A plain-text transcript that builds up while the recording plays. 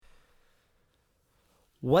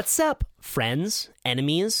What's up, friends,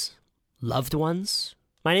 enemies, loved ones?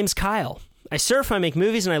 My name's Kyle. I surf, I make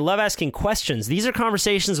movies, and I love asking questions. These are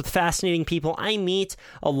conversations with fascinating people I meet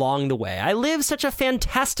along the way. I live such a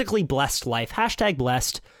fantastically blessed life. Hashtag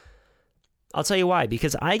blessed. I'll tell you why.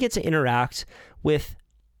 Because I get to interact with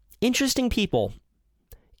interesting people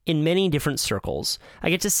in many different circles.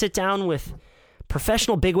 I get to sit down with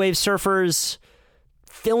professional big wave surfers,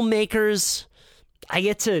 filmmakers. I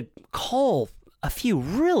get to call a few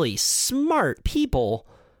really smart people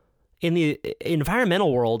in the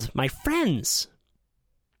environmental world my friends.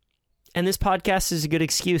 And this podcast is a good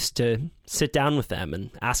excuse to sit down with them and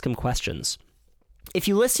ask them questions. If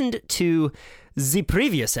you listened to the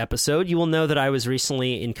previous episode, you will know that I was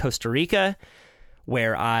recently in Costa Rica,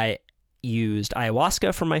 where I used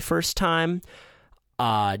ayahuasca for my first time,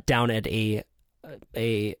 down at a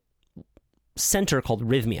center called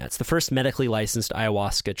Rhythmia. It's the first medically licensed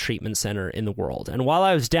ayahuasca treatment center in the world. And while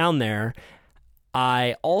I was down there,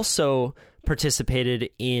 I also participated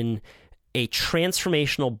in a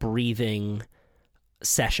transformational breathing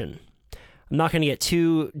session. I'm not going to get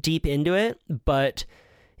too deep into it, but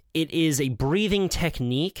it is a breathing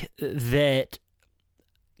technique that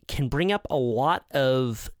can bring up a lot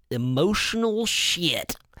of emotional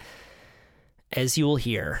shit, as you will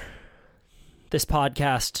hear. This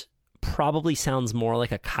podcast probably sounds more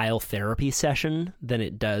like a Kyle therapy session than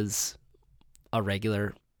it does a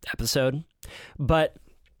regular episode. But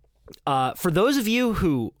for those of you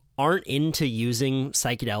who aren't into using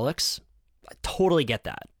psychedelics, I totally get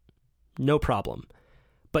that. No problem.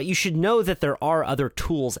 But you should know that there are other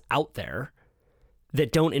tools out there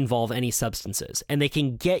that don't involve any substances, and they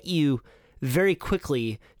can get you very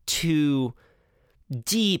quickly to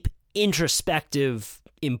deep, introspective,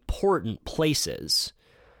 important places.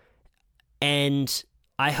 And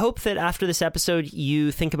I hope that after this episode,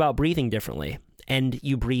 you think about breathing differently and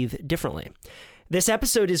you breathe differently. This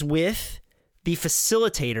episode is with the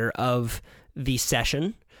facilitator of the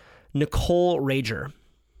session, Nicole Rager.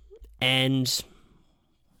 And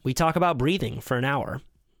we talk about breathing for an hour.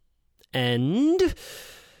 And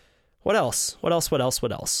what else?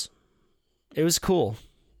 It was cool.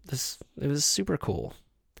 It was super cool.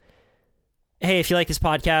 Hey, if you like this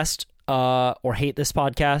podcast, or hate this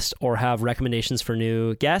podcast, or have recommendations for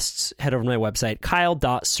new guests, head over to my website,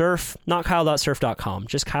 kyle.surf, not kyle.surf.com,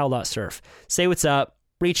 just kyle.surf. Say what's up,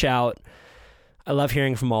 reach out. I love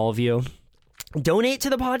hearing from all of you. Donate to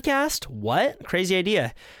the podcast? What? Crazy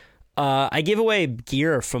idea. I give away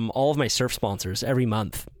gear from all of my surf sponsors every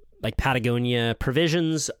month, like Patagonia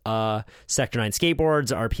Provisions, Sector 9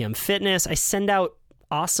 Skateboards, RPM Fitness. I send out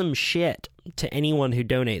awesome shit to anyone who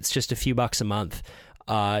donates just a few bucks a month.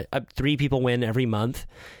 3 people win every month,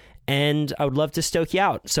 and I would love to stoke you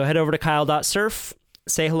out. So head over to kyle.surf,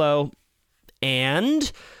 say hello,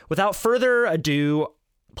 and without further ado,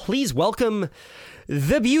 please welcome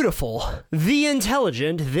the beautiful, the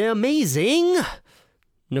intelligent, the amazing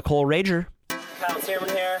Nicole Rager. Kyle Tierman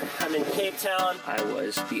here. I'm in Cape Town. I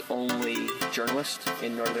was the only journalist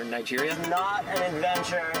in northern Nigeria. Not an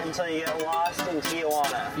adventure until you get lost in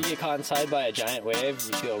Tijuana. If you get caught inside by a giant wave,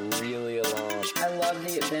 you feel really alone. I love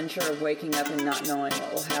the adventure of waking up and not knowing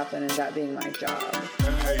what will happen and that being my job.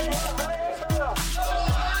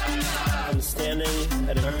 I'm standing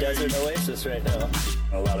at a desert oasis right now.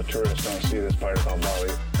 A lot of tourists don't see this part about Bali.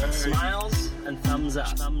 Smiles and thumbs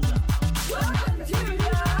up. Welcome to the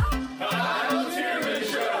Kyle Tierman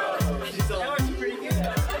Show!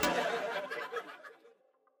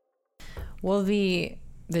 Well, the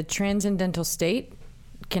transcendental state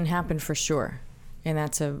can happen for sure, and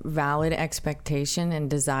that's a valid expectation and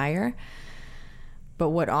desire. But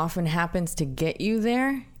what often happens to get you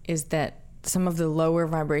there is that some of the lower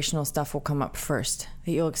vibrational stuff will come up first,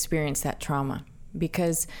 that you'll experience that trauma.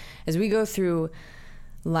 Because as we go through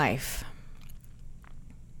life,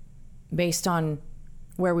 based on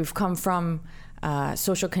where we've come from,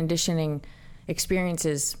 social conditioning,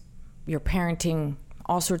 experiences, your parenting,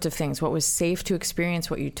 all sorts of things, what was safe to experience,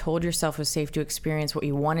 what you told yourself was safe to experience, what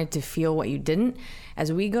you wanted to feel, what you didn't.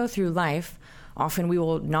 As we go through life, often we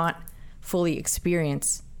will not fully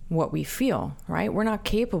experience what we feel, right? We're not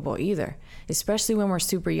capable either, especially when we're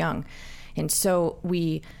super young. And so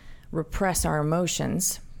we repress our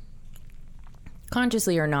emotions,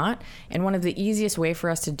 consciously or not. And one of the easiest way for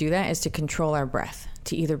us to do that is to control our breath,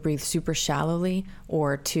 to either breathe super shallowly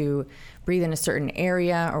or to breathe in a certain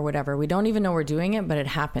area or whatever. We don't even know we're doing it, but it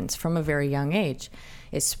happens from a very young age,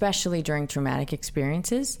 especially during traumatic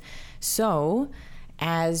experiences. So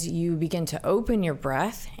as you begin to open your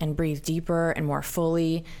breath and breathe deeper and more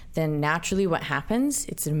fully, then naturally what happens,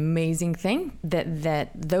 it's an amazing thing that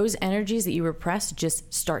those energies that you repress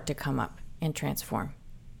just start to come up and transform.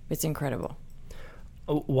 It's incredible.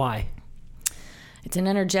 Why? It's an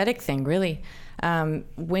energetic thing, really.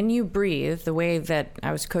 When you breathe, the way that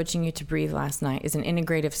I was coaching you to breathe last night is an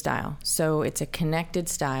integrative style. So it's a connected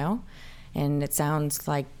style, and it sounds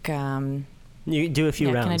like... you do a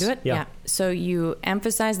few rounds. Can I do it? Yeah. So you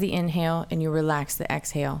emphasize the inhale and you relax the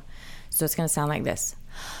exhale. So it's going to sound like this.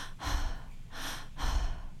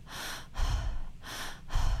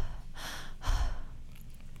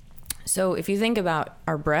 So if you think about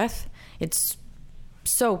our breath, it's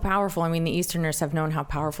so powerful. I mean, the Easterners have known how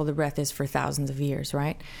powerful the breath is for thousands of years,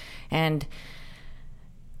 right? And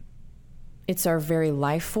it's our very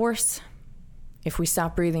life force. If we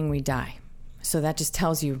stop breathing, we die. So that just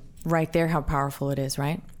tells you right there how powerful it is,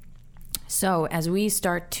 right? So as we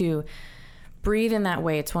start to breathe in that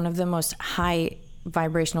way, it's one of the most high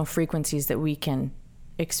vibrational frequencies that we can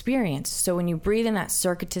experience. So when you breathe in that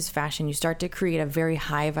circuitous fashion, you start to create a very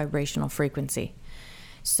high vibrational frequency.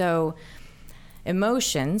 So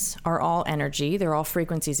emotions are all energy. They're all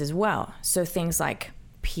frequencies as well. So things like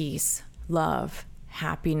peace, love,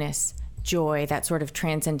 happiness, joy, that sort of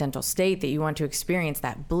transcendental state that you want to experience,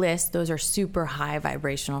 that bliss, those are super high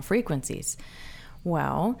vibrational frequencies.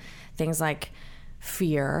 Well, things like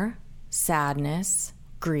fear, sadness,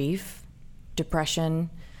 grief,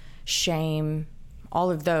 depression, shame,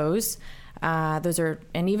 all of those are,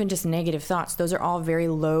 and even just negative thoughts, those are all very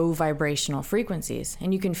low vibrational frequencies.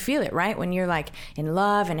 And you can feel it, right? When you're like in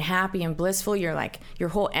love and happy and blissful, you're like, your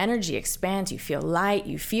whole energy expands, you feel light,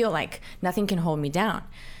 you feel like nothing can hold me down.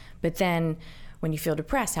 But then when you feel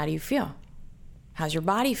depressed, how do you feel? How's your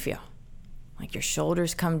body feel? Like your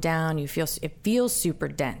shoulders come down, it feels super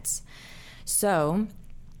dense. So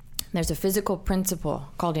there's a physical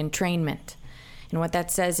principle called entrainment. And what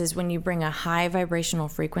that says is when you bring a high vibrational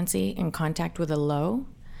frequency in contact with a low,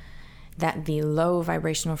 that the low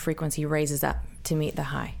vibrational frequency raises up to meet the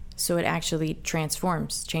high. So it actually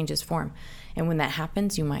transforms, changes form. And when that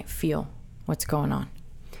happens, you might feel what's going on.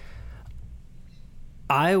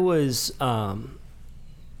 I was, I'll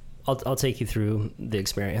take you through the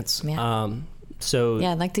experience. Yeah.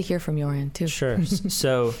 Yeah, I'd like to hear from your end too. Sure.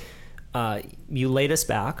 So you laid us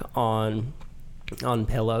back on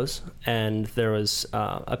pillows, and there was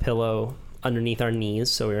a pillow underneath our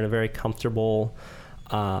knees, so we were in a very comfortable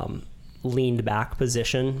leaned back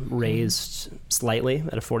position, raised slightly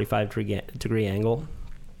at a 45-degree angle,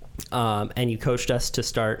 and you coached us to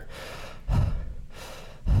start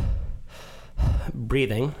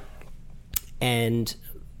breathing. And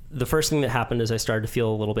the first thing that happened is I started to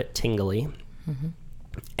feel a little bit tingly,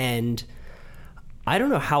 and I don't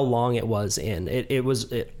know how long it was in.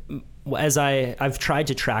 As I've tried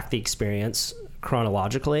to track the experience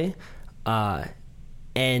chronologically,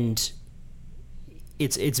 and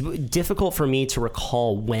it's difficult for me to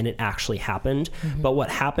recall when it actually happened. But what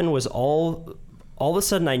happened was all of a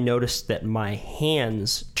sudden I noticed that my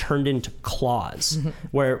hands turned into claws,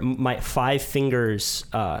 where my 5 fingers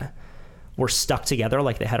were stuck together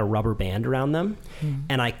like they had a rubber band around them,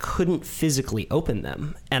 and I couldn't physically open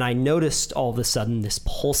them. And I noticed all of a sudden this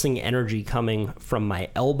pulsing energy coming from my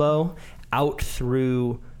elbow out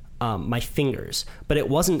through my fingers. But it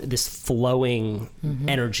wasn't this flowing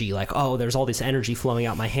energy like, oh, there's all this energy flowing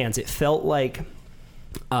out my hands. It felt like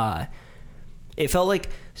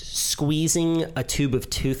squeezing a tube of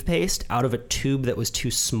toothpaste out of a tube that was too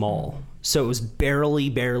small. So it was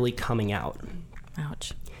barely coming out.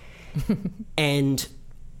 Ouch. And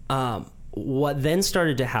what then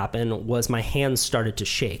started to happen was my hands started to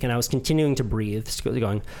shake, and I was continuing to breathe,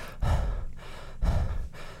 going,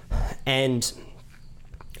 and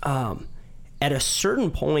at a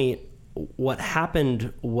certain point, what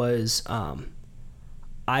happened was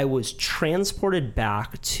I was transported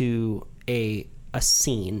back to a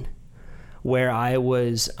scene where I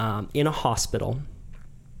was in a hospital,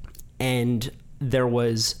 and there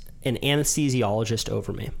was an anesthesiologist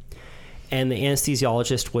over me. And the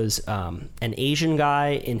anesthesiologist was an Asian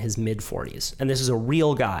guy in his mid-40s. And this is a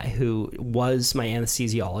real guy who was my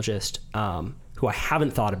anesthesiologist, who I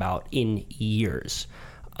haven't thought about in years.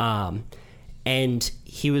 And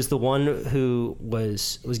he was the one who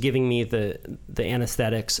was giving me the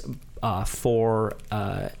anesthetics for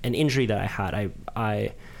an injury that I had.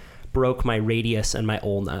 I broke my radius and my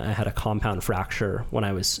ulna. I had a compound fracture when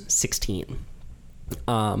I was 16.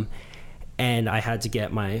 And I had to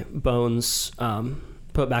get my bones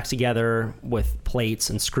put back together with plates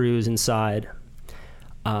and screws inside.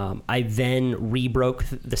 I then re-broke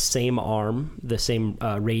the same arm, the same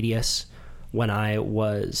radius, when I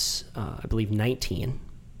was, I believe, 19.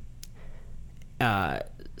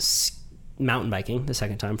 Mountain biking the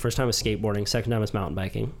second time. First time was skateboarding, second time was mountain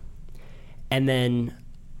biking. And then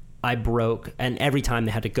I broke, and every time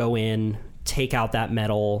they had to go in, take out that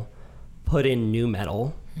metal, put in new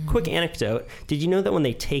metal. Quick anecdote. Did you know that when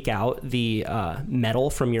they take out the metal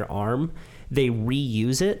from your arm, they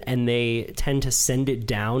reuse it and they tend to send it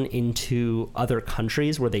down into other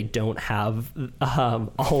countries where they don't have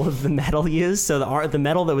all of the metal used? So the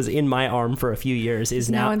metal that was in my arm for a few years is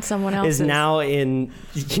now in someone else's. Is now in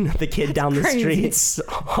the kid down the street's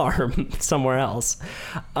arm somewhere else.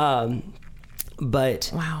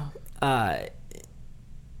 But wow.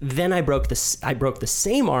 Then I broke the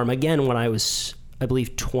same arm again when I was, I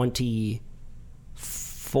believe,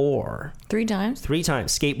 24. 3 times? 3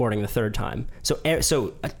 times, skateboarding the third time. So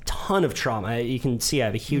a ton of trauma. You can see I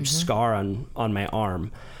have a huge scar on my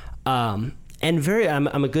arm. And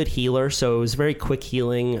I'm a good healer, so it was very quick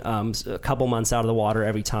healing. A couple months out of the water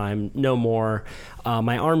every time, no more.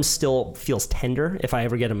 My arm still feels tender if I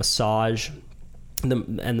ever get a massage. The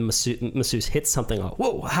masseuse hits something like,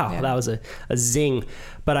 whoa, wow, yeah. That was a zing.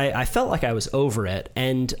 But I felt like I was over it.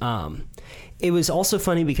 And it was also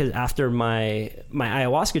funny because after my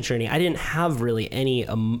ayahuasca journey, I didn't have really any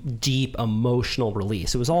deep emotional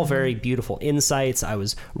release. It was all very beautiful insights. I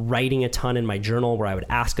was writing a ton in my journal where I would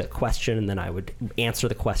ask a question and then I would answer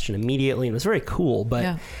the question immediately. And it was very cool.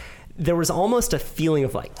 But there was almost a feeling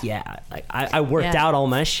of like, I worked out all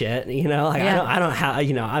my shit, I don't have,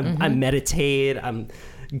 I meditate. I'm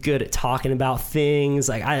good at talking about things.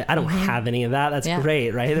 Like I don't have any of that. That's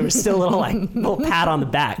great. Right. There was still a little pat on the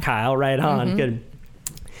back, Kyle, right on. Good.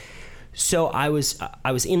 So I was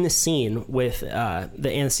in the scene with, the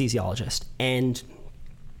anesthesiologist, and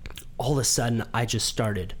all of a sudden I just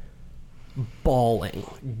started bawling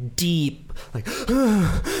deep, like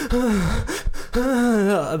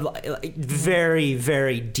very,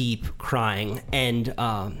 very deep crying. And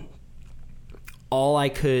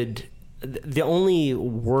the only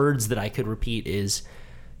words that I could repeat is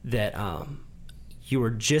that you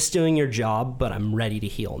were just doing your job, but I'm ready to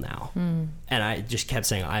heal now. And I just kept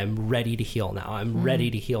saying, I'm ready to heal now. I'm ready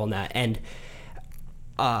to heal now. And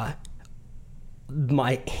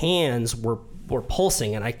my hands were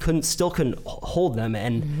pulsing, and I still couldn't hold them.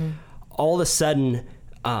 And all of a sudden,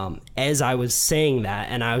 as I was saying that,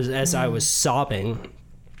 and as I was sobbing,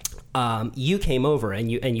 you came over and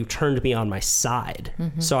you turned me on my side.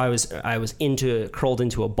 So I was curled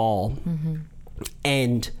into a ball,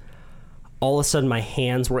 and all of a sudden my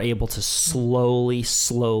hands were able to slowly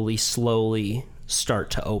start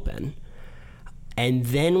to open. And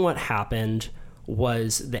then what happened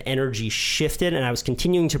was the energy shifted, and I was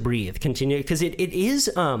continuing to breathe, because it is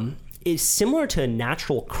similar to a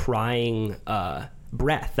natural crying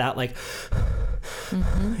breath. That like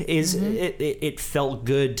it felt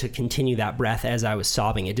good to continue that breath as I was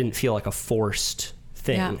sobbing. It didn't feel like a forced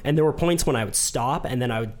thing. Yeah. And there were points when I would stop, and then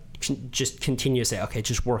I would just continue to say, okay,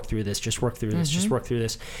 just work through this, just work through this, just work through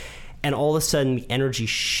this. And all of a sudden the energy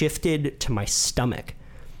shifted to my stomach,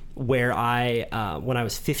 where when I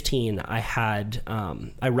was 15,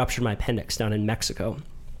 I ruptured my appendix down in Mexico,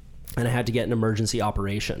 and I had to get an emergency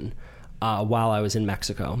operation while I was in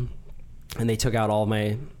Mexico. And they took out all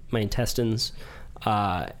my intestines,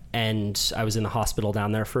 and I was in the hospital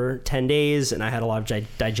down there for 10 days, and I had a lot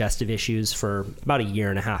of digestive issues for about a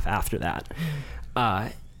year and a half after that.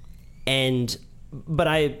 But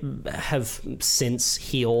I have since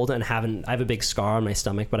healed and I have a big scar on my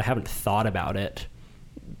stomach, but I haven't thought about it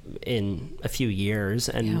in a few years,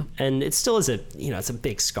 and it still is it's a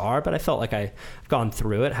big scar, but I felt like I've gone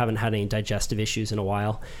through it, haven't had any digestive issues in a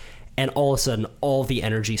while. And all of a sudden, all the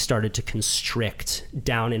energy started to constrict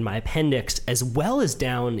down in my appendix, as well as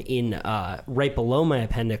down in right below my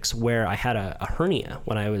appendix, where I had a hernia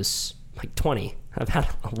when I was like 20. I've had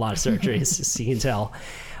a lot of surgeries, as you can tell,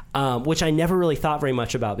 which I never really thought very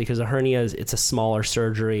much about, because a hernia it's a smaller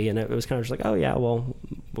surgery, and it was kind of just like, oh yeah, well,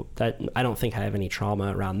 that I don't think I have any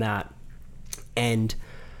trauma around that. And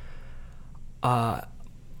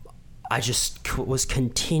I just was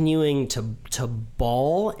continuing to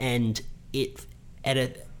bawl, and it at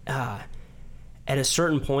a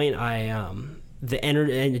certain point, the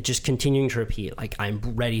energy, and just continuing to repeat, like, I'm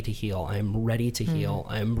ready to heal, I'm ready to heal,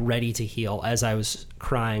 I'm ready to heal, as I was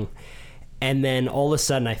crying. And then all of a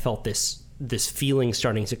sudden I felt this feeling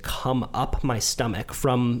starting to come up my stomach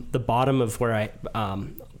from the bottom of where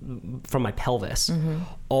from my pelvis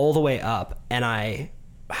all the way up, and I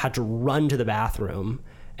had to run to the bathroom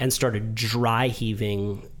and started dry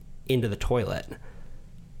heaving into the toilet.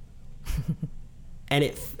 And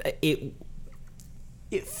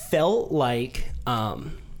it felt like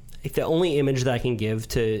the only image that I can give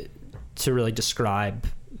to really describe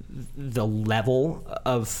the level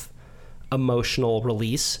of emotional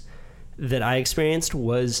release that I experienced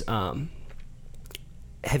was,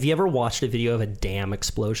 have you ever watched a video of a dam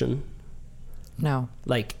explosion? No.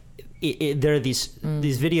 Like, there are these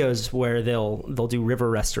videos where they'll do river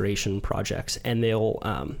restoration projects, and they'll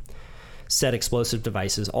set explosive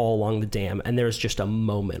devices all along the dam, and there's just a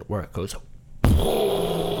moment where it goes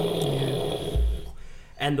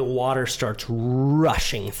and the water starts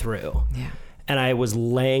rushing through. Yeah. And I was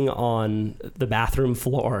laying on the bathroom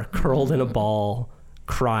floor, curled in a ball,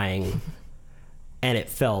 crying, and it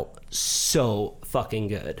felt so fucking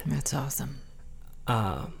good. That's awesome.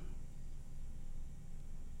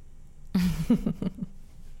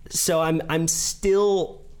 So I'm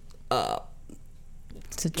still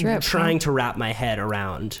It's a trip, trying to wrap my head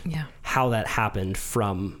around Yeah. how that happened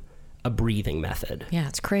from a breathing method. Yeah,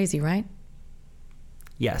 it's crazy, right?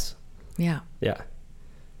 Yes. Yeah. Yeah.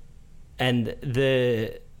 And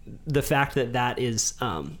the fact that is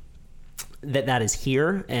that is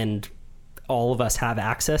here and all of us have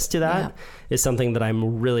access to that is something that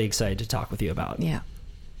I'm really excited to talk with you about. Yeah.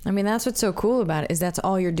 I mean, that's what's so cool about it, is that's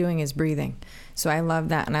all you're doing is breathing. So I love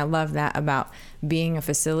that. And I love that about being a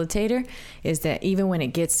facilitator, is that even when it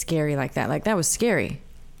gets scary like that was scary,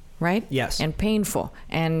 right? Yes. And painful.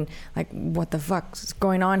 And like, what the fuck's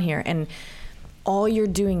going on here? And all you're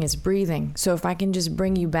doing is breathing. So if I can just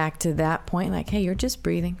bring you back to that point, like, hey, you're just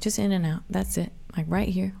breathing, just in and out. That's it. Like right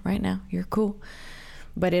here, right now, you're cool.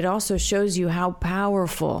 But it also shows you how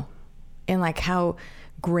powerful and like how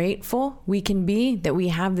grateful we can be that we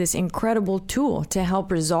have this incredible tool to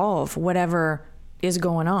help resolve whatever is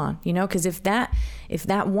going on, you know? Because if that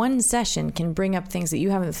one session can bring up things that you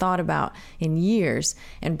haven't thought about in years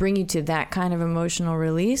and bring you to that kind of emotional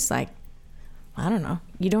release, like, I don't know,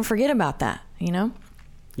 you don't forget about that, you know?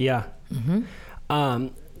 Yeah. Mm-hmm.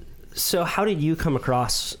 So how did you come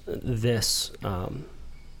across this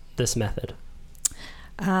this method?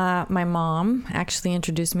 My mom actually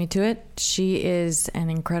introduced me to it. She is an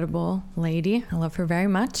incredible lady. I love her very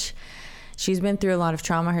much. She's been through a lot of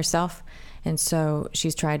trauma herself, and so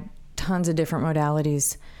she's tried tons of different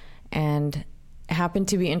modalities and happened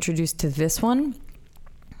to be introduced to this one.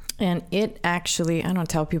 And it actually, I don't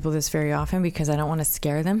tell people this very often because I don't want to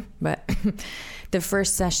scare them, but the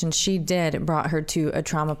first session she did brought her to a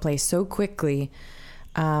trauma place so quickly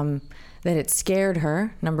that it scared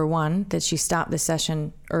her, number one, that she stopped the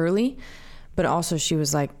session early, but also she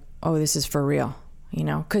was like, oh, this is for real, you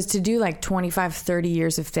know? Because to do like 25, 30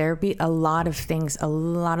 years of therapy, a lot of things, a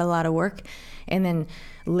lot of work, and then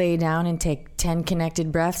lay down and take 10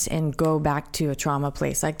 connected breaths and go back to a trauma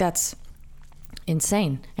place. Like, that's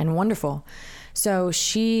insane and wonderful. So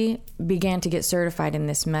she began to get certified in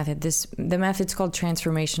this method. The method's called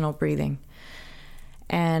Transformational breathing.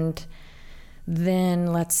 And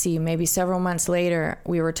then, let's see, maybe several months later,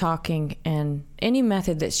 we were talking, and any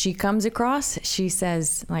method that she comes across, she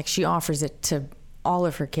says, like, she offers it to all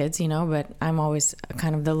of her kids, you know, but I'm always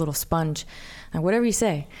kind of the little sponge, like, whatever you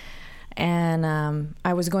say. And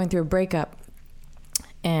I was going through a breakup,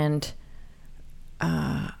 and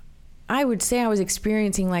I would say I was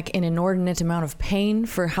experiencing like an inordinate amount of pain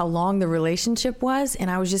for how long the relationship was,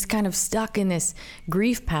 and I was just kind of stuck in this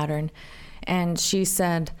grief pattern. And she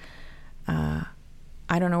said,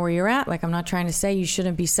 I don't know where you're at. Like, I'm not trying to say you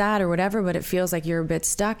shouldn't be sad or whatever, but it feels like you're a bit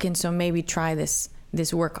stuck. And so maybe try this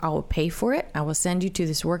work. I will pay for it. I will send you to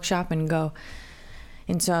this workshop and go.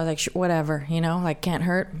 And so I was like, whatever, you know, like, can't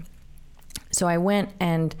hurt. So I went,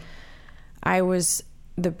 and I was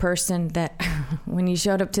the person that when you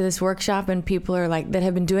showed up to this workshop and people are like, that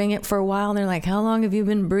have been doing it for a while, and they're like, how long have you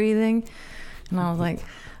been breathing? And I was like,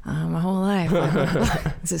 my whole life.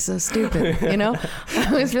 This is so stupid, you know?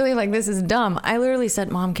 I was really like, this is dumb. I literally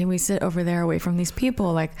said, Mom, can we sit over there away from these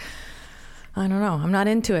people? Like, I don't know. I'm not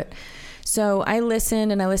into it. So I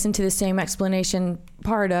listened, and I listened to the same explanation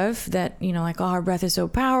part of that, you know, like, oh, our breath is so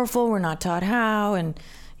powerful. We're not taught how. And,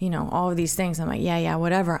 you know, all of these things. I'm like, yeah,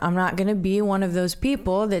 whatever. I'm not going to be one of those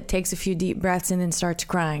people that takes a few deep breaths and then starts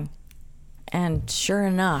crying. And sure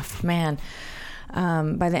enough, man,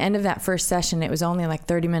 by the end of that first session, it was only like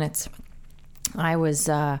 30 minutes. I was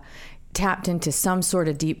tapped into some sort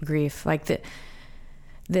of deep grief. Like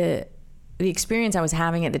the experience I was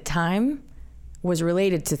having at the time was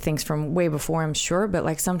related to things from way before, I'm sure. But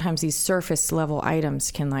like sometimes these surface level items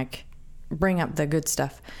can like bring up the good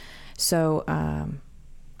stuff. So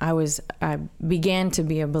I began to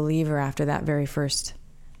be a believer after that very first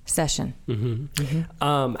session. Mm-hmm.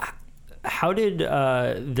 Mm-hmm. how did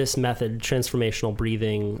this method, transformational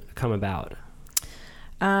breathing, come about?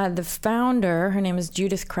 The founder, her name is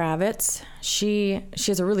Judith Kravitz. She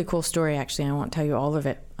has a really cool story, actually. I won't tell you all of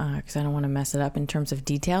it because I don't want to mess it up in terms of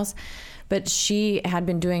details. But she had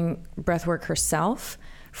been doing breath work herself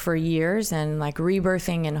for years, and like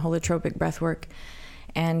rebirthing and holotropic breath work.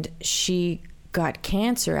 And she got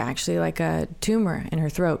cancer, actually, like a tumor in her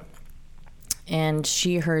throat. And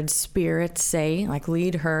she heard spirits say, like,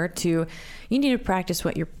 lead her to, you need to practice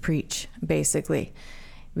what you preach, basically,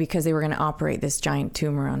 because they were going to operate this giant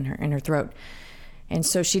tumor on her in her throat. And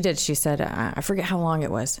so she did. She said, I forget how long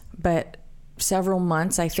it was, but several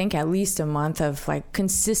months, I think at least a month of like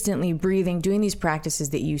consistently breathing, doing these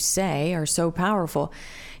practices that you say are so powerful.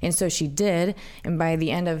 And so she did. And by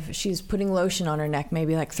the end of, she was putting lotion on her neck,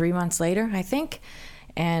 maybe like 3 months later, I think,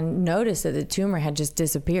 and noticed that the tumor had just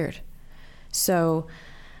disappeared. So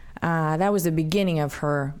that was the beginning of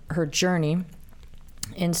her journey.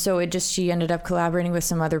 And so she ended up collaborating with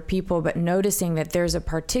some other people, but noticing that there's a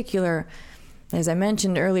particular, as I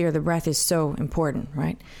mentioned earlier, the breath is so important,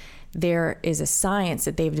 right? There is a science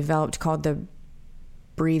that they've developed called the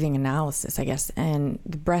breathing analysis, I guess, and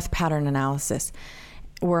the breath pattern analysis,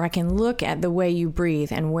 where I can look at the way you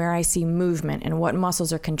breathe and where I see movement and what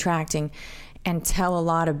muscles are contracting and tell a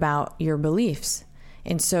lot about your beliefs.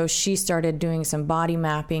 And so she started doing some body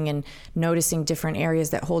mapping and noticing different areas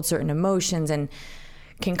that hold certain emotions, and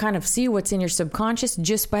can kind of see what's in your subconscious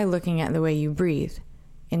just by looking at the way you breathe.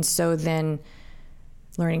 And so then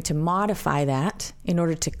learning to modify that in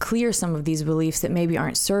order to clear some of these beliefs that maybe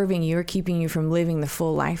aren't serving you or keeping you from living the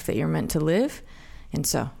full life that you're meant to live. And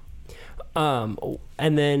so. And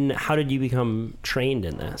then how did you become trained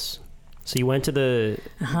in this? So you went to the...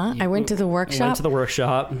 I went to the workshop. You went to the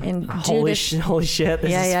workshop. And holy shit,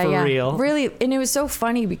 this is for real. Really, and it was so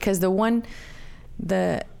funny because even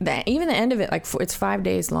the end of it, like it's 5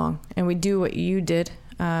 days long, and we do what you did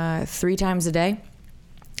 3 times a day,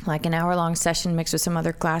 like an hour-long session mixed with some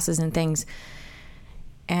other classes and things.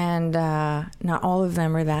 And not all of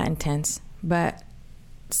them are that intense, but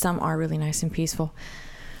some are really nice and peaceful.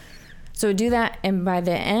 So do that, and by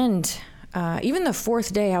the end, even the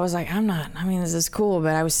 4th day, I was like, this is cool,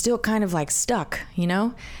 but I was still kind of like stuck, you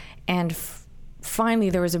know? And finally,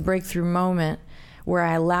 there was a breakthrough moment where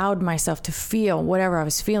I allowed myself to feel whatever I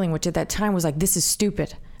was feeling, which at that time was like, this is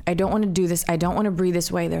stupid. I don't want to do this. I don't want to breathe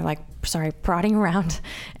this way. They're like, prodding around.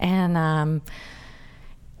 And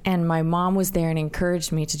my mom was there and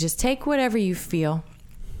encouraged me to just take whatever you feel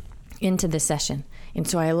into the session. And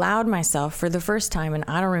so I allowed myself for the first time, and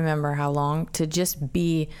I don't remember how long, to just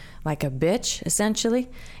be like a bitch, essentially,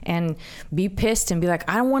 and be pissed and be like,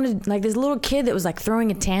 I don't want to, like this little kid that was like throwing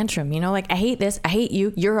a tantrum, you know, like, I hate this, I hate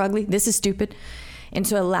you, you're ugly, this is stupid. And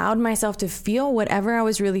so I allowed myself to feel whatever I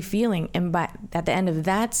was really feeling. And at the end of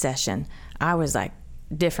that session, I was like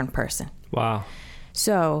a different person. Wow.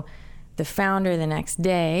 So the founder the next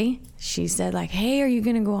day, she said like, hey, are you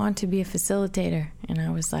going to go on to be a facilitator? And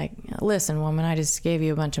I was like, listen, woman, I just gave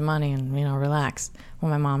you a bunch of money and, relax. Well,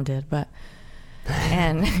 my mom did, but,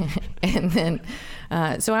 and then,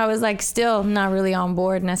 so I was like, still not really on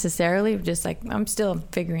board necessarily, just like, I'm still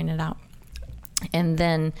figuring it out. And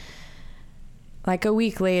then like a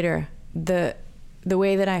week later, the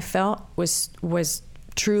way that I felt was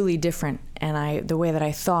truly different. And the way that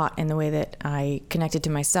I thought and the way that I connected to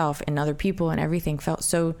myself and other people and everything felt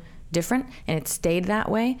so different. And it stayed that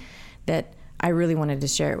way that I really wanted to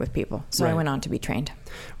share it with people. So I went on to be trained.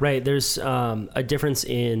 Right. There's a difference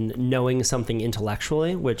in knowing something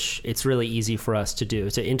intellectually, which it's really easy for us to do,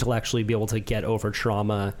 to intellectually be able to get over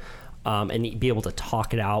trauma and be able to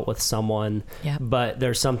talk it out with someone. Yep. But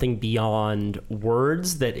there's something beyond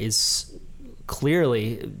words that is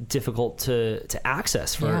clearly difficult to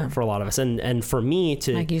access for a lot of us. And for me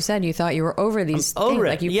to... Like you said, you thought you were over these things.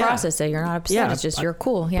 Like you processed it. You're not upset. Yeah. It's just you're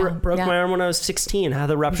cool. Yeah. Broke my arm when I was 16. Had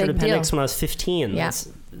the ruptured appendix when I was 15. Yeah. That's,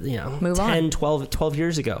 Move 10, on. 12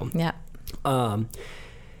 years ago. Yeah.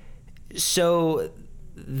 So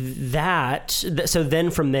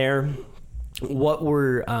then from there, what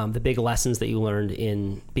were the big lessons that you learned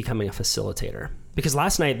in becoming a facilitator? Because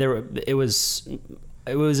last night it was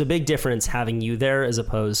a big difference having you there as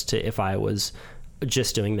opposed to if I was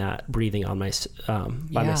just doing that breathing on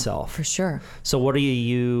by myself. For sure. So what are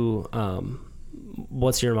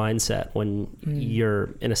what's your mindset when you're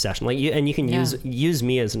in a session? Like you can use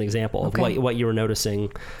me as an example of what you were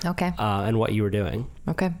noticing. Okay. And what you were doing.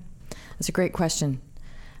 Okay. That's a great question.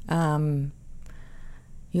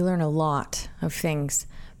 You learn a lot of things,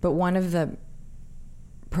 but one of the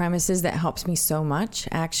premises that helps me so much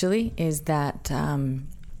actually is that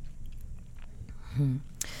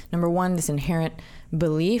number one, this inherent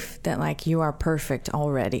belief that like you are perfect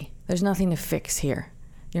already. There's nothing to fix here.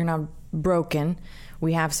 You're not broken.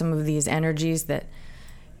 We have some of these energies that,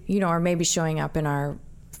 you know, are maybe showing up in our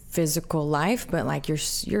physical life, but like your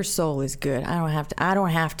soul is good. I don't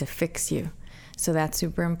have to fix you. So that's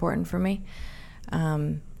super important for me.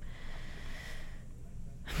 And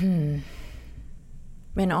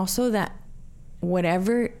also that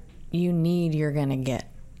whatever you need, you're going to get.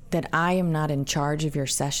 That I am not in charge of your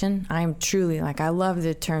session. I am truly, like, I love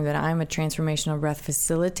the term that I'm a transformational breath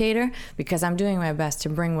facilitator, because I'm doing my best to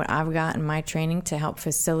bring what I've got in my training to help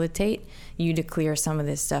facilitate you to clear some of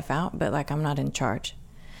this stuff out, but like, I'm not in charge.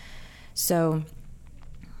 So,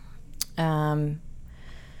 so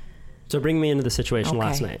bring me into the situation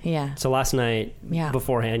last night. Yeah. So last night,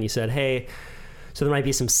 beforehand, you said, hey, so there might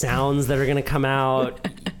be some sounds that are going to come out.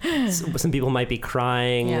 Some people might be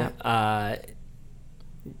crying. Yeah.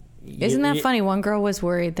 Isn't that funny? One girl was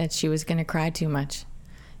worried that she was going to cry too much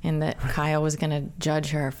and that Kyle was going to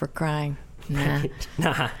judge her for crying. Nah.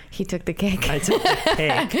 He took the cake. I took the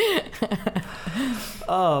cake.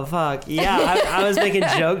 Oh, fuck. Yeah, I was making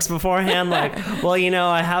jokes beforehand, like, well, you know,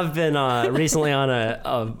 I have been recently on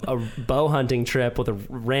a bow hunting trip with the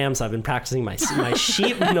rams. I've been practicing my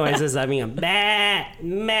sheep noises. I mean, meh,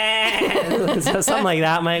 meh. So something like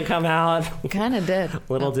that might come out. Kind of did.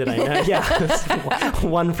 Little did I know. Yeah,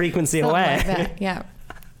 one frequency something away. Like that. Yeah.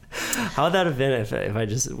 How would that have been if I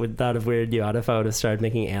just would that have weirded you out if I would have started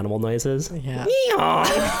making animal noises? Yeah.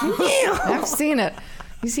 I've seen it.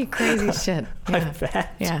 You see crazy shit. Yeah. I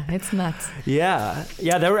bet. Yeah, it's nuts. Yeah.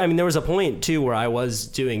 There was a point too where I was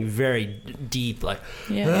doing very deep, like,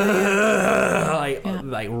 like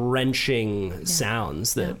wrenching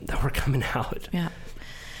sounds that were coming out. Yeah.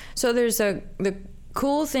 So the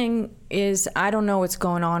cool thing is, I don't know what's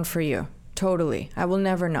going on for you. Totally. I will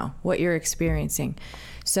never know what you're experiencing.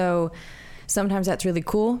 So sometimes that's really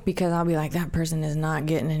cool, because I'll be like, that person is not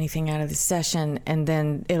getting anything out of this session. And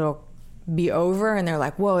then it'll be over and they're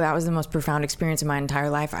like, whoa, that was the most profound experience of my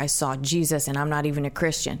entire life. I saw Jesus and I'm not even a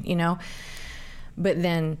Christian, you know? But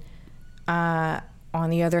then on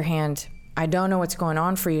the other hand, I don't know what's going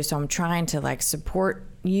on for you. So I'm trying to like support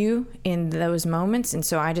you in those moments. And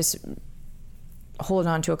so I just hold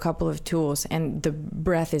on to a couple of tools, and the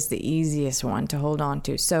breath is the easiest one to hold on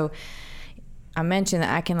to. So I mentioned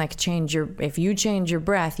that I can like if you change your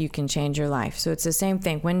breath, you can change your life. So it's the same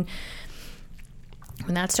thing. When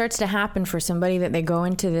that starts to happen for somebody, that they go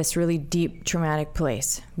into this really deep traumatic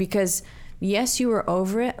place, because yes, you were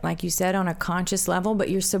over it, like you said, on a conscious level,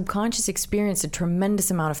 but your subconscious experienced a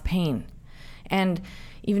tremendous amount of pain. And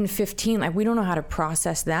even 15, like, we don't know how to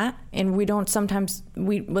process that. And we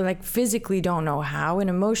like physically don't know how, and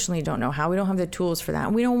emotionally don't know how. We don't have the tools for that.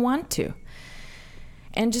 And we don't want to.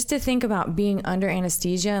 And just to think about being under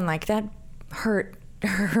anesthesia and like that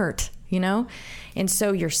hurt, you know? And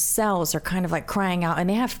so your cells are kind of like crying out, and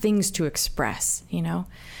they have things to express, you know?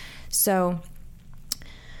 So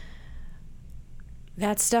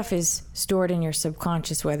that stuff is stored in your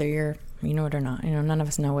subconscious, whether you know it or not. You know, none of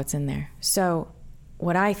us know what's in there. So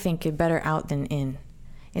what I think is better out than in.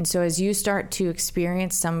 And so as you start to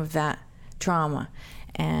experience some of that trauma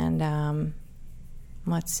and,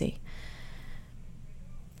 let's see,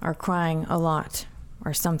 are crying a lot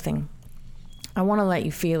or something, I want to let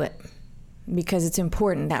you feel it, because it's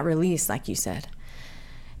important, that release, like you said.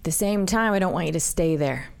 At the same time, I don't want you to stay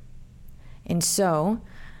there. And so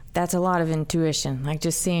that's a lot of intuition, like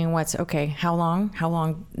just seeing how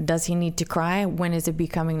long does he need to cry? When is it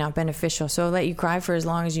becoming not beneficial? So I'll let you cry for as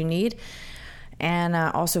long as you need. And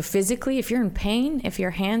also physically, if you're in pain, if your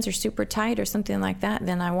hands are super tight or something like that,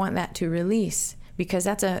 then I want that to release, because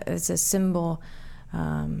it's a signal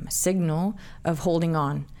of holding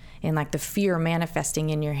on and like the fear manifesting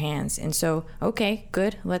in your hands. And so, okay,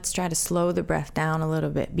 good. Let's try to slow the breath down a little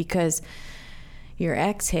bit, because your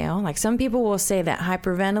exhale, like some people will say that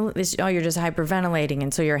you're just hyperventilating,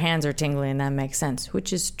 and so your hands are tingling, and that makes sense,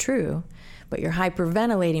 which is true, but you're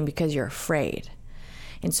hyperventilating because you're afraid.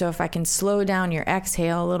 And so if I can slow down your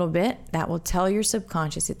exhale a little bit, that will tell your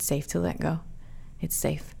subconscious it's safe to let go. It's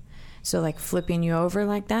safe. So like flipping you over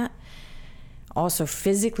like that also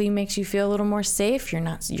physically makes you feel a little more safe.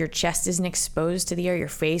 Your chest isn't exposed to the air, your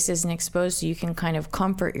face isn't exposed, so you can kind of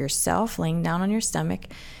comfort yourself laying down on your stomach.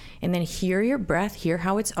 And then hear your breath, hear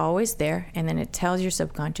how it's always there, and then it tells your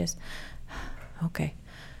subconscious, okay,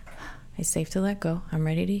 it's safe to let go. I'm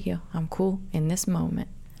ready to heal. I'm cool in this moment.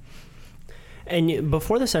 And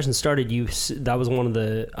before the session started, that was one of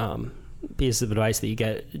the pieces of advice that you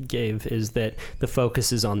gave, is that the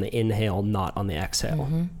focus is on the inhale, not on the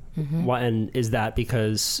exhale. Why, and is that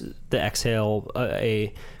because the exhale,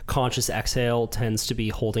 a conscious exhale, tends to be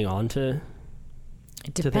holding on to?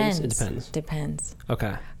 It depends. To things? It depends.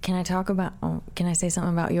 Okay. Can I say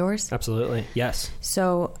something about yours? Absolutely. Yes.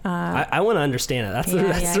 So I want to understand it.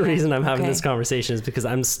 That's the reason I'm having this conversation, is because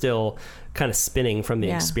I'm still kind of spinning from the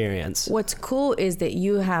experience. What's cool is that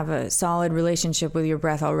you have a solid relationship with your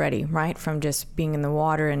breath already, right? From just being in the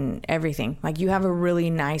water and everything. Like, you have a really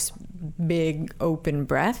nice, big, open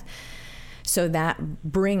breath. So that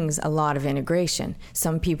brings a lot of integration.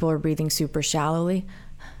 Some people are breathing super shallowly.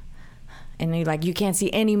 And you can't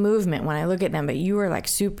see any movement when I look at them, but you were like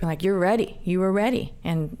super, like you're ready. You were ready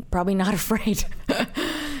and probably not afraid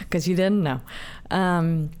because you didn't know.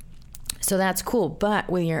 So that's cool. But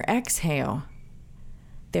with your exhale,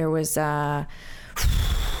 there was like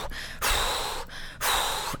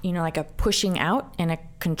a pushing out and a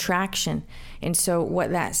contraction. And so what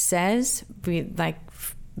that says,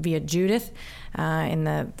 via Judith, in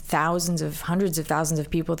the hundreds of thousands of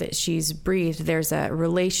people that she's breathed, there's a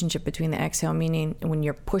relationship between the exhale, meaning when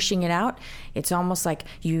you're pushing it out, it's almost like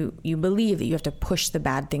you believe that you have to push the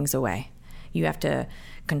bad things away. You have to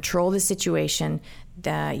control the situation,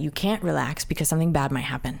 that you can't relax because something bad might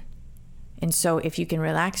happen. And so if you can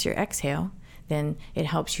relax your exhale, then it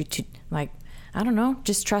helps you to,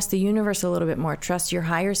 just trust the universe a little bit more. Trust your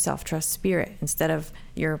higher self, trust spirit instead of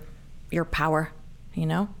your power,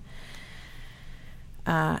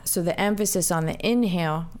 So the emphasis on the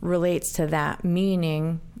inhale relates to that,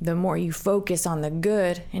 meaning the more you focus on the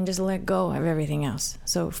good and just let go of everything else.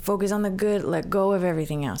 So focus on the good, let go of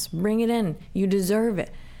everything else. Bring it in. You deserve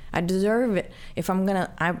it. I deserve it. If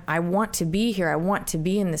I want to be here. I want to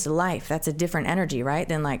be in this life. That's a different energy, right?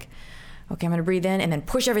 Than okay, I'm going to breathe in and then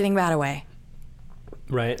push everything bad away.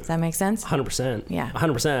 Right. Does that make sense? 100%. Yeah.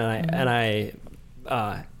 100%. And I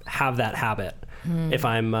have that habit. If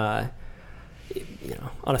I'm,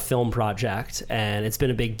 on a film project and it's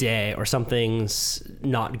been a big day, or something's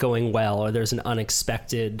not going well, or there's an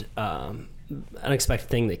unexpected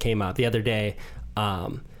thing that came up the other day.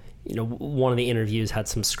 One of the interviews had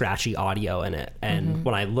some scratchy audio in it. And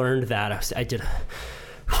when I learned that, I did,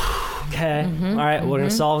 okay, all right, we're going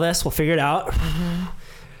to solve this. We'll figure it out.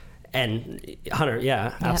 And Hunter,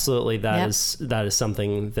 yeah, yep. Absolutely. That is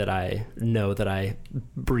something that I know that I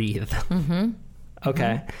breathe.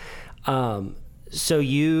 Okay. So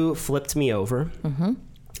you flipped me over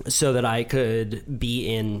so that I could be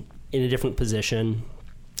in a different position,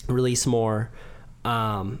 release more,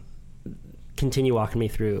 continue walking me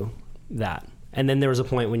through that. And then there was a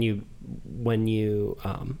point when you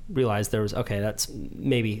realized there was, okay, that's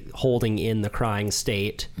maybe holding in the crying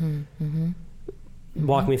state.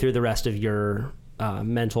 Walk me through the rest of your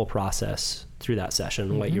mental process through that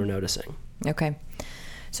session, what you were noticing. Okay.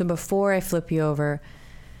 So before I flip you over,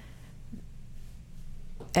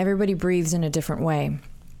 everybody breathes in a different way.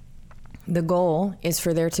 The goal is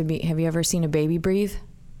for there to be, have you ever seen a baby breathe?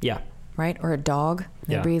 Yeah. Right? Or a dog?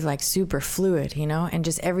 They breathe like super fluid, and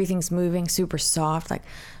just everything's moving super soft, like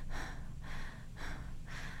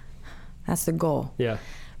that's the goal. Yeah.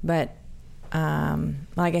 But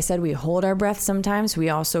like I said, we hold our breath sometimes. We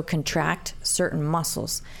also contract certain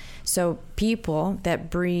muscles. So people that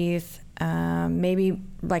breathe, maybe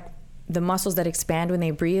like the muscles that expand when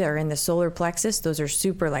they breathe are in the solar plexus. Those are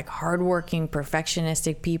super hardworking,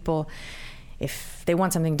 perfectionistic people. If they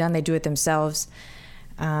want something done, they do it themselves.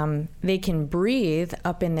 They can breathe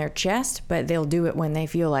up in their chest, but they'll do it when they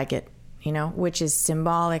feel like it, which is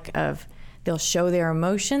symbolic of they'll show their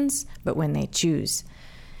emotions, but when they choose.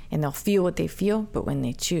 And they'll feel what they feel, but when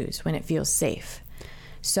they choose, when it feels safe.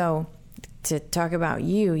 So to talk about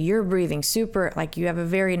you're breathing super, you have a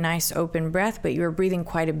very nice open breath, but you're breathing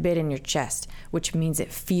quite a bit in your chest, which means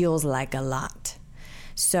it feels like a lot.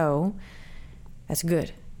 So that's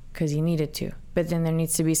good because you need it to. But then there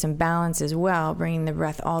needs to be some balance as well, bringing the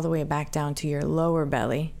breath all the way back down to your lower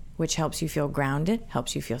belly, which helps you feel grounded,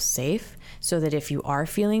 helps you feel safe, so that if you are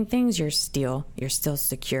feeling things, you're still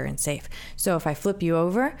secure and safe. So if I flip you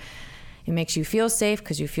over, it makes you feel safe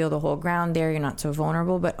because you feel the whole ground there. You're not so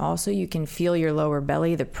vulnerable, but also you can feel your lower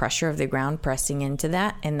belly, the pressure of the ground pressing into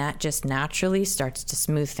that, and that just naturally starts to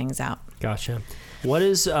smooth things out. Gotcha. What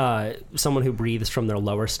does someone who breathes from their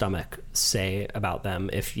lower stomach say about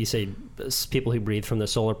them? If you say people who breathe from the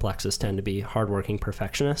solar plexus tend to be hardworking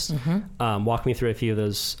perfectionists, walk me through a few of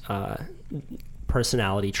those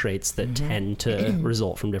personality traits that tend to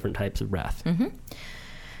result from different types of breath.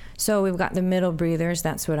 So we've got the middle breathers.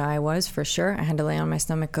 That's what I was for sure. I had to lay on my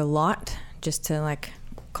stomach a lot just to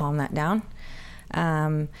calm that down.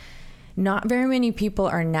 Not very many people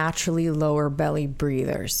are naturally lower belly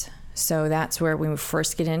breathers. So that's where when we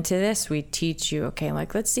first get into this, we teach you, okay,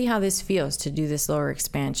 like, let's see how this feels to do this lower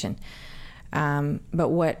expansion. But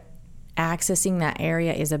what accessing that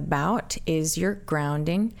area is about is your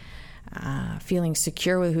grounding, feeling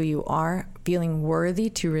secure with who you are, feeling worthy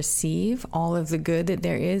to receive all of the good that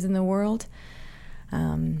there is in the world.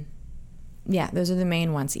 Yeah, those are the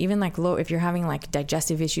main ones. Even like if you're having like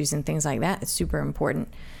digestive issues and things like that, it's super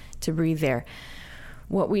important to breathe there.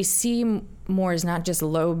 What we see more is not just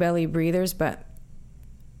low belly breathers, but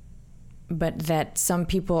that some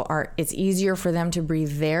people it's easier for them to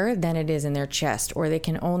breathe there than it is in their chest, or they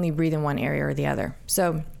can only breathe in one area or the other.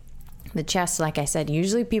 So the chest, like I said,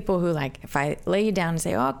 usually people who like, if I lay you down and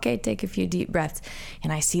say, oh, okay, take a few deep breaths,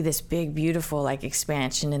 and I see this big, beautiful like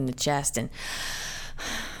expansion in the chest, and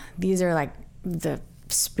these are like the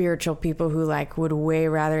spiritual people who like would way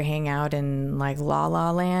rather hang out in like la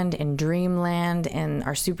la land and dreamland and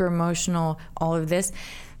are super emotional, all of this.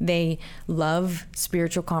 They love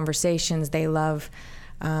spiritual conversations. They just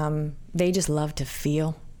love to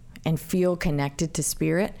feel and feel connected to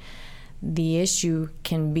spirit. The issue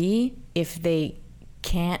can be if they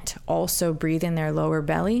can't also breathe in their lower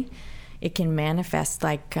belly, it can manifest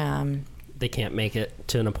like they can't make it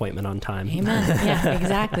to an appointment on time. Amen. Yeah,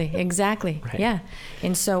 exactly. Right. Yeah.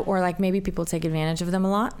 And so, or like maybe people take advantage of them a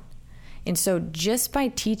lot. And so just by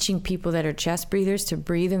teaching people that are chest breathers to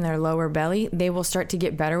breathe in their lower belly, they will start to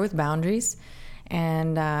get better with boundaries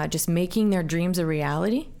and just making their dreams a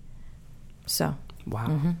reality. So,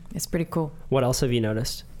 wow. It's pretty cool. What else have you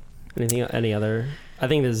noticed? Any other? I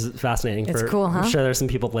think this is fascinating. It's cool, huh? I'm sure there's some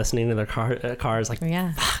people listening to their cars like,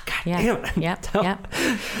 yeah. God damn it. Yep.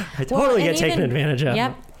 I totally get taken advantage of.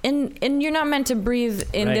 Yep. And you're not meant to breathe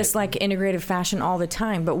in Right. this like integrative fashion all the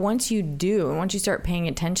time. But once you do, and once you start paying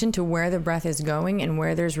attention to where the breath is going and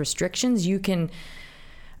where there's restrictions, you can,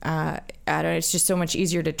 it's just so much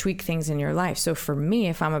easier to tweak things in your life. So for me,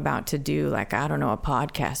 if I'm about to do like, I don't know, a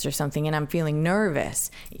podcast or something and I'm feeling nervous,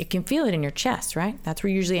 you can feel it in your chest, right? That's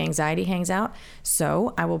where usually anxiety hangs out.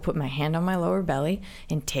 So I will put my hand on my lower belly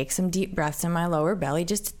and take some deep breaths in my lower belly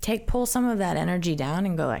just to pull some of that energy down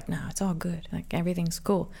and go like, no, it's all good. Like everything's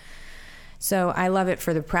cool. So I love it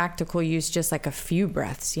for the practical use, just like a few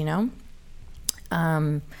breaths, you know?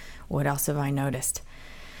 What else have I noticed?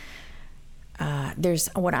 There's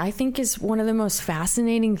what I think is one of the most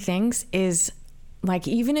fascinating things is like,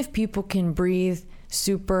 even if people can breathe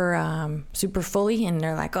super fully and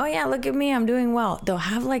they're like, oh yeah, look at me, I'm doing well. They'll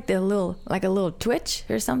have like a little twitch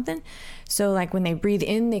or something. So like when they breathe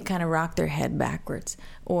in, they kind of rock their head backwards,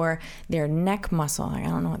 or their neck muscle. Like, I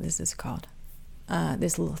don't know what this is called.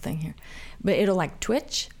 This little thing here, but it'll like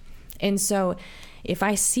twitch. And so if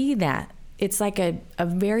I see that, it's like a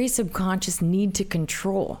very subconscious need to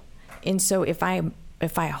control. And so if I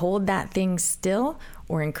hold that thing still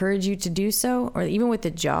or encourage you to do so, or even with the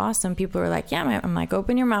jaw, some people are like, yeah, I'm like,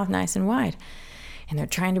 open your mouth nice and wide. And they're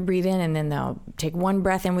trying to breathe in, and then they'll take one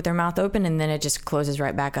breath in with their mouth open, and then it just closes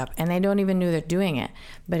right back up. And they don't even know they're doing it,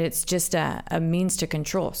 but it's just a means to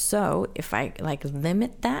control. So if I like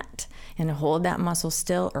limit that and hold that muscle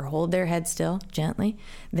still or hold their head still gently,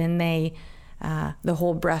 then the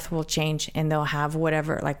whole breath will change, and they'll have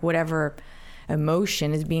whatever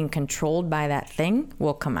emotion is being controlled by that thing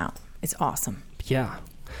will come out. It's awesome. Yeah.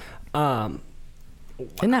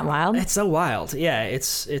 Isn't that wild? It's so wild. Yeah,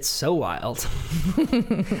 it's so wild.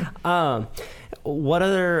 What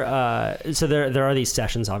other so there are these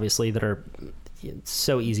sessions obviously that are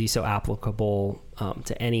so easy, so applicable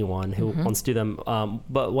to anyone who wants to do them.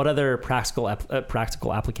 But what other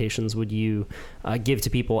practical applications would you give to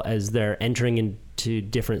people as they're entering into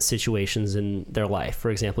different situations in their life? For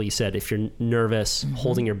example, you said if you're nervous,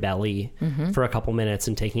 holding your belly for a couple minutes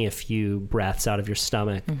and taking a few breaths out of your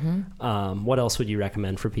stomach. What else would you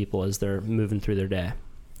recommend for people as they're moving through their day?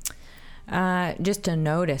 Just to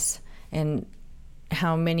notice, and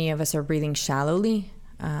how many of us are breathing shallowly.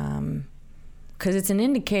 Because it's an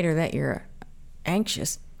indicator that you're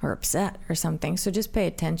anxious or upset or something. So just pay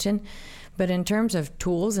attention. But in terms of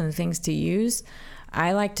tools and things to use,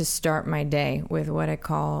 I like to start my day with what I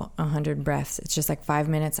call 100 breaths. It's just like 5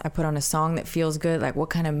 minutes. I put on a song that feels good. Like, what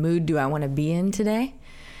kind of mood do I want to be in today?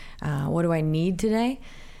 What do I need today?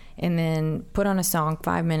 And then put on a song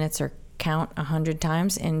 5 minutes or count 100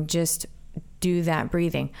 times and just do that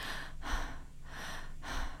breathing.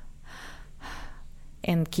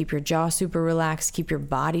 And keep your jaw super relaxed, keep your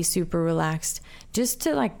body super relaxed, just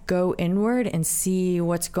to like go inward and see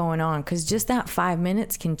what's going on. Because just that 5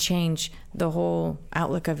 minutes can change the whole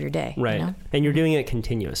outlook of your day. Right. You know? And you're doing it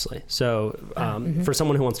continuously. So for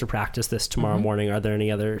someone who wants to practice this tomorrow morning, are there any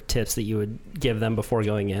other tips that you would give them before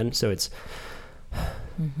going in? So it's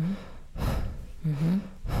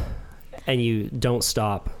And you don't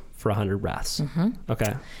stop for 100 breaths.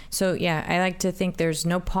 Okay. So yeah, I like to think there's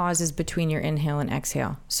no pauses between your inhale and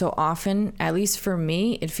exhale. So often, at least for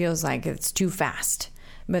me, it feels like it's too fast.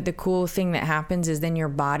 But the cool thing that happens is then your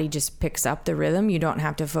body just picks up the rhythm. You don't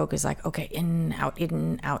have to focus like, okay, in,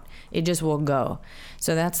 out. It just will go.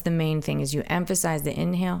 So that's the main thing, is you emphasize the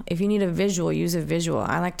inhale. If you need a visual, use a visual.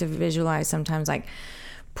 I like to visualize sometimes like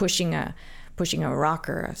pushing a rock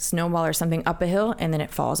or a snowball or something up a hill, and then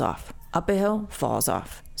it falls off. Up a hill, falls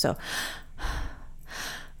off. So,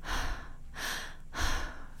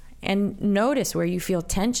 and notice where you feel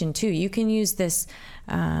tension too. You can use this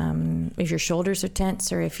if your shoulders are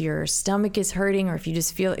tense, or if your stomach is hurting, or if you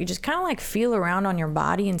just feel, you just kind of like feel around on your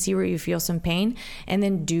body and see where you feel some pain, and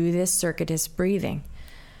then do this circuitous breathing.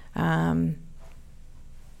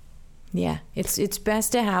 Yeah, it's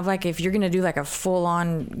best to have, like, if you're going to do like a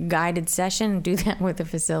full-on guided session, do that with a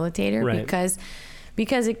facilitator, right.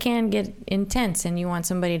 because it can get intense, and you want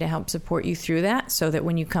somebody to help support you through that, so that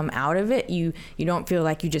when you come out of it, you don't feel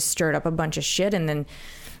like you just stirred up a bunch of shit and then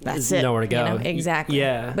that's it. Nowhere to go. You know? Exactly.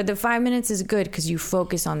 Yeah. But the 5 minutes is good because you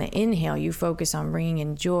focus on the inhale, you focus on bringing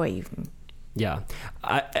in joy. Yeah.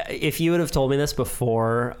 If you would have told me this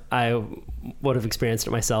before, I would have experienced it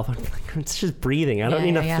myself. I'm like, it's just breathing. I don't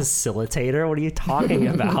need a facilitator. What are you talking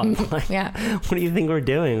about? Like, what do you think we're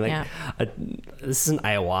doing? Like, this isn't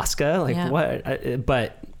ayahuasca. Like, what?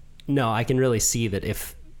 But no, I can really see that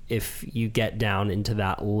if you get down into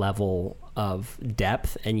that level of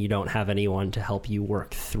depth and you don't have anyone to help you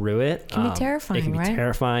work through it, it can be terrifying, it can be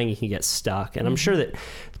terrifying. You can get stuck. And I'm sure that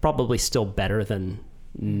it's probably still better than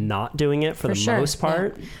not doing it for the most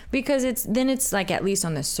part, because it's like at least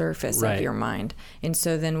on the surface of your mind, and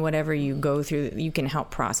so then whatever you go through, you can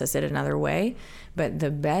help process it another way. But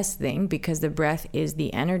the best thing, because the breath is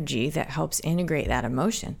the energy that helps integrate that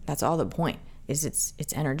emotion, that's all the point, is it's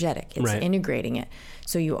energetic, it's integrating it.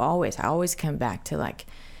 So I always come back to, like,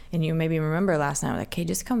 and you maybe remember last night, like, hey,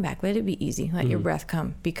 just come back, let it be easy, let your breath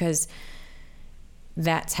come, because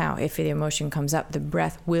that's how, if the emotion comes up, the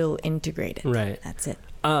breath will integrate it. Right. That's it.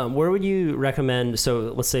 Where would you recommend,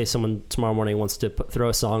 so let's say someone tomorrow morning wants to throw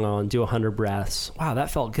a song on, do 100 breaths. Wow, that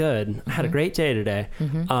felt good. I had a great day today.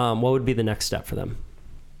 What would be the next step for them?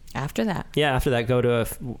 After that? Yeah, after that, go to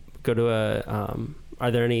a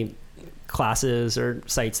are there any classes or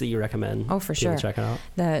sites that you recommend? Oh, for sure. Check it out.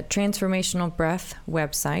 The Transformational Breath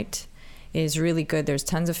website is really good. There's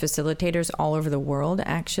tons of facilitators all over the world,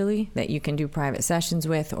 actually, that you can do private sessions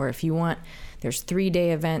with, or if you want, there's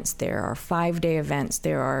 3-day events, there are 5-day events,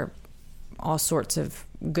 there are all sorts of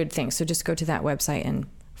good things. So just go to that website and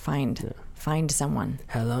find someone.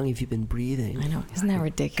 How long have you been breathing? I know. Isn't that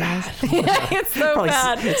ridiculous? It's so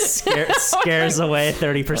bad. It scares away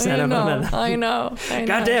 30% of them. I know.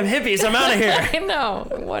 Goddamn hippies, I'm out of here. I know.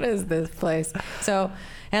 What is this place? So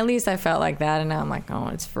at least I felt like that, and now I'm like, oh,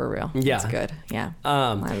 it's for real. Yeah. It's good. Yeah.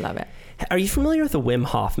 I love it. Are you familiar with the Wim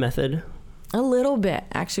Hof method? A little bit.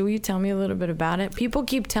 Actually, will you tell me a little bit about it? People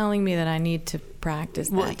keep telling me that I need to practice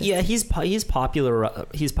that. Well, yeah, he's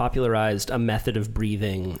popularized a method of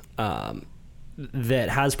breathing that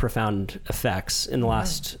has profound effects in the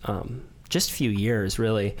last just few years,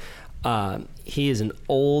 really. He is an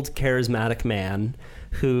old, charismatic man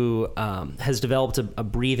who has developed a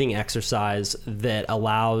breathing exercise that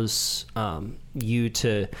allows you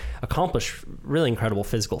to accomplish really incredible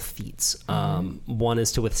physical feats. One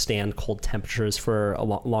is to withstand cold temperatures for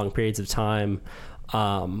long periods of time.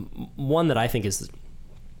 One that I think is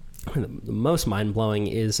the most mind-blowing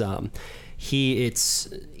is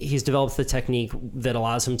he's developed the technique that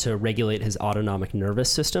allows him to regulate his autonomic nervous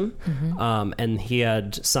system. And he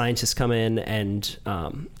had scientists come in and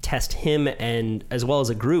test him, and as well as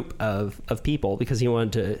a group of people, because he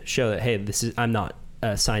wanted to show that, hey, I'm not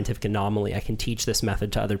a scientific anomaly. I can teach this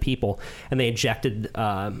method to other people. And they injected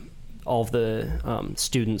all of the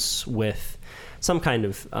students with some kind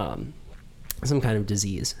of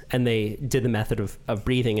disease, and they did the method of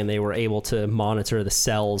breathing, and they were able to monitor the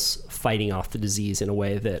cells fighting off the disease in a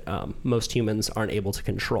way that most humans aren't able to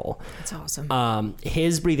control. That's awesome.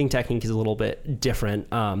 His breathing technique is a little bit different.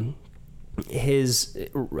 I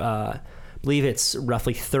believe it's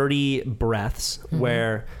roughly 30 breaths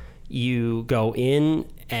where you go in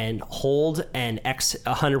and hold and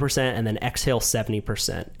 100%, and then exhale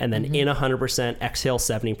 70%, and then in 100%, exhale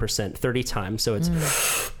 70%, 30 times. So it's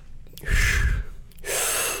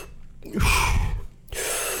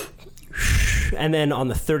and then on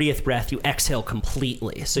the 30th breath, you exhale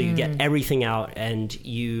completely. So you get everything out, and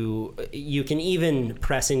you can even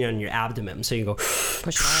press in on your abdomen. So you go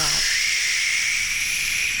push it out.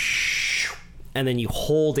 and then you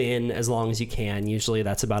hold in as long as you can. Usually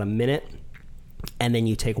that's about a minute. And then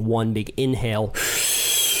you take one big inhale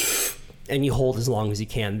and you hold as long as you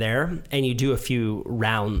can there. And you do a few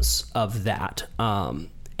rounds of that. And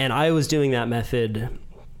I was doing that method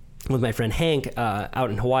with my friend Hank out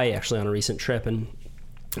in Hawaii, actually, on a recent trip. And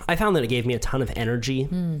I found that it gave me a ton of energy.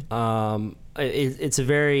 It's a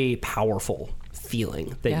very powerful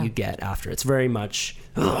feeling that you get after. It's very much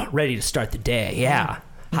ready to start the day. Yeah.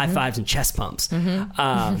 High fives and chest pumps.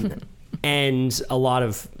 And a lot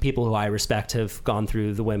of people who I respect have gone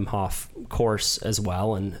through the Wim Hof course as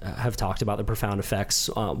well and have talked about the profound effects.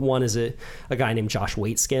 One is a guy named Josh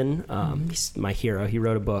Waitzkin. He's my hero. He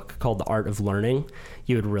wrote a book called The Art of Learning.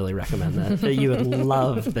 You would really recommend that. You would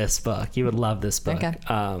love this book. You would love this book. Okay.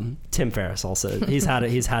 Tim Ferriss also. He's had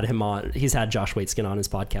him on. He's had Josh Waitzkin on his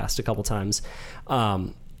podcast a couple times.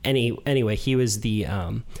 Anyway, he was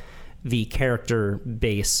the character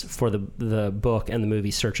base for the book and the movie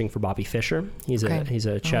Searching for Bobby Fischer. He's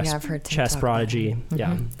a chess prodigy.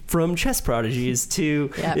 From chess prodigies to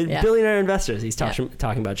billionaire investors. He's talking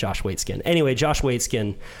about Josh Waitzkin. Anyway, Josh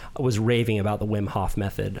Waitzkin was raving about the Wim Hof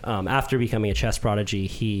method. After becoming a chess prodigy,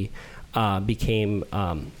 he became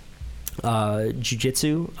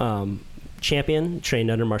jiu-jitsu champion, trained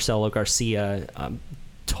under Marcelo Garcia,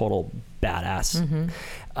 total badass.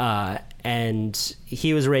 And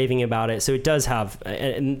he was raving about it. So it does have,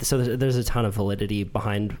 and so there's a ton of validity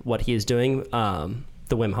behind what he is doing, the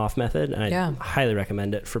Wim Hof method. And I highly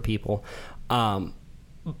recommend it for people. But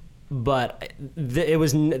it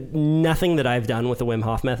was nothing that I've done with the Wim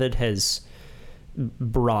Hof method has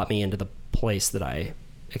brought me into the place that I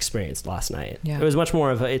experienced last night. It was much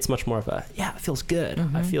more of a, it feels good.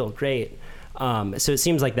 I feel great. So it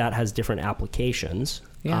seems like that has different applications.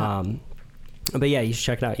 But yeah, you should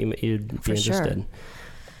check it out. You'd be interested.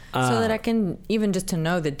 So that I can, even just to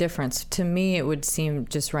know the difference, to me it would seem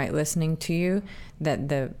just right listening to you that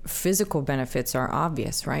the physical benefits are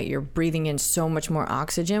obvious, right? You're breathing in so much more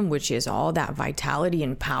oxygen, which is all that vitality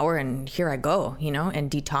and power, and here I go,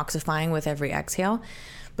 and detoxifying with every exhale.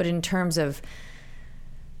 But in terms of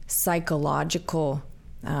psychological,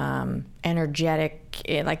 energetic,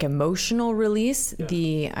 like emotional release,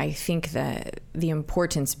 I think that the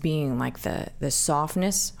importance being like the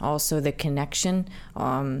softness, also the connection,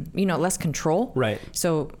 less control. Right.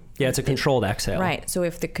 So it's a controlled exhale. Right. So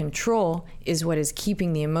if the control is what is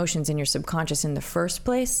keeping the emotions in your subconscious in the first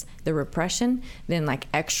place, the repression, then like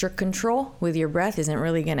extra control with your breath isn't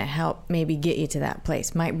really going to help maybe get you to that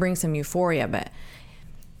place. Might bring some euphoria, but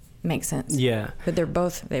makes sense. Yeah. But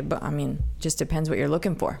just depends what you're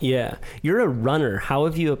looking for. Yeah. You're a runner. How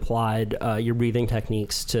have you applied your breathing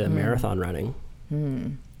techniques to marathon running?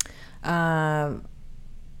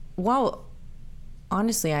 Well,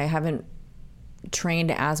 honestly, I haven't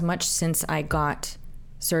trained as much since I got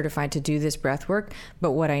certified to do this breath work.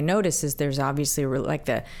 But what I notice is there's obviously like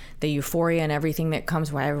the euphoria and everything that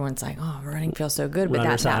comes where everyone's like, oh, running feels so good. But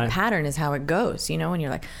that pattern is how it goes, and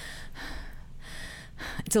you're like,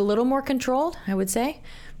 it's a little more controlled, I would say.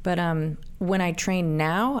 But when I train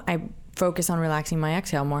now, I focus on relaxing my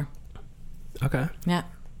exhale more. Okay. Yeah.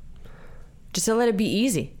 Just to let it be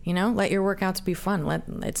easy, let your workouts be fun.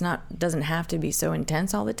 Doesn't have to be so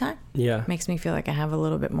intense all the time. Yeah. Makes me feel like I have a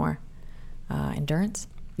little bit more endurance.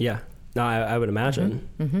 Yeah. No, I would imagine.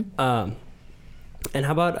 And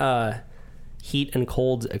how about heat and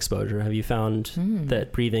cold exposure? Have you found that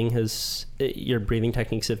your breathing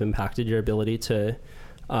techniques have impacted your ability to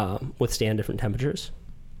withstand different temperatures?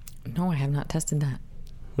 No, I have not tested that.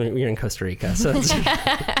 You're in Costa Rica, so it's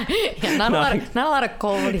not a lot of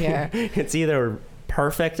cold here. It's either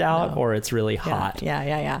perfect out or it's really hot.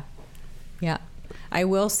 Yeah. I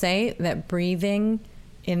will say that breathing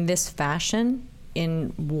in this fashion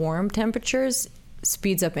in warm temperatures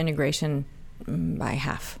speeds up integration by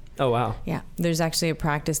half. Oh, wow. Yeah. There's actually a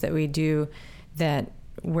practice that we do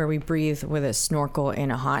where we breathe with a snorkel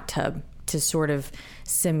in a hot tub to sort of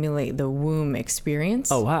simulate the womb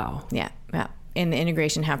experience. Oh, wow. Yeah. And the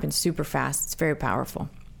integration happens super fast. It's very powerful.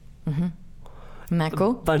 Isn't that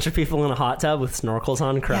cool? A bunch of people in a hot tub with snorkels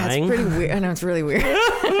on crying. Yeah, it's pretty weird. I know, it's really weird.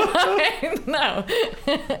 No.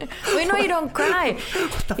 Wait, no, you don't cry.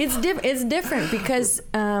 It's different because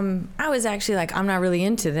I was actually like, I'm not really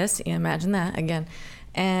into this. Imagine that again.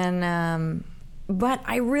 And but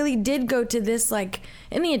I really did go to this, like,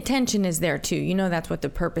 and the intention is there too. That's what the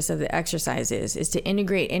purpose of the exercise is to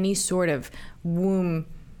integrate any sort of womb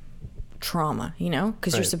trauma,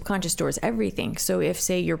 because your subconscious stores everything. So if,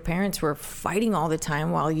 say, your parents were fighting all the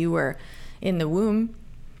time while you were in the womb,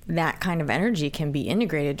 that kind of energy can be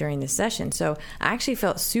integrated during the session. So I actually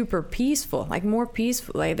felt super peaceful, like more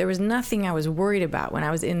peaceful. Like there was nothing I was worried about when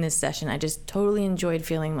I was in this session. I just totally enjoyed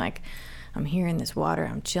feeling like I'm here in this water,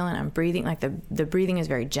 I'm chilling, I'm breathing. Like the breathing is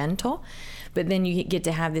very gentle, but then you get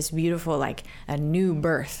to have this beautiful, like a new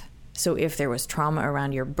birth. So if there was trauma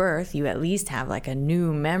around your birth, you at least have like a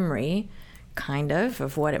new memory kind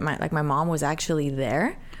of what it might, like my mom was actually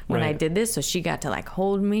there when I did this, so she got to like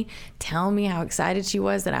hold me, tell me how excited she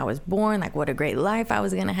was that I was born, like what a great life I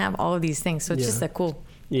was gonna have, all of these things. So it's just a cool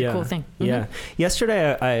thing. Yeah.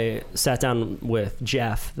 Yesterday I sat down with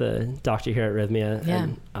Jeff, the doctor here at Rhythmia,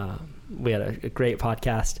 and we had a great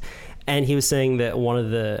podcast, and he was saying that one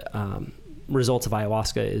of the results of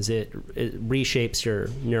ayahuasca is it reshapes your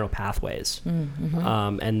neural pathways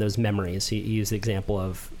and those memories. He used the example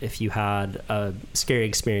of if you had a scary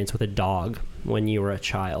experience with a dog when you were a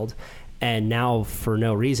child, and now for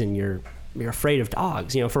no reason you're afraid of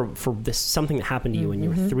dogs, for this something that happened to you when you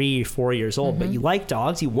were 3 or 4 years old, but you like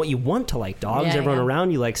dogs, you want to like dogs, everyone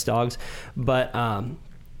around you likes dogs, but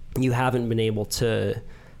you haven't been able to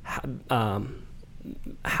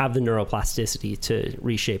have the neuroplasticity to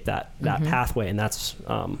reshape that pathway, and that's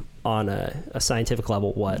on a scientific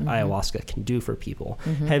level what ayahuasca can do for people.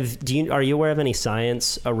 Are you aware of any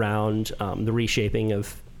science around the reshaping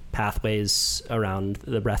of pathways around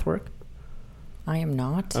the breath work? I am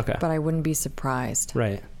not, but I wouldn't be surprised.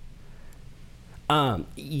 Right.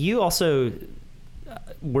 You also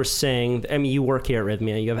were saying, I mean, you work here at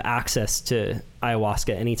Rhythmia, you have access to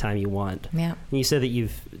ayahuasca anytime you want. Yeah. And you said that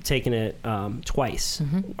you've taken it twice.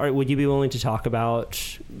 Would you be willing to talk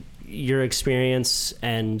about your experience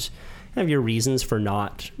and kind of your reasons for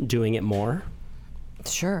not doing it more?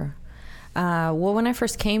 Sure. Well, when I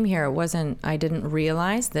first came here, I didn't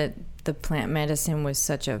realize that the plant medicine was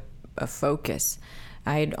such a focus.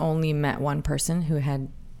 I'd only met one person who had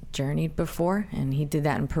journeyed before, and he did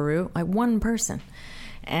that in Peru, like one person.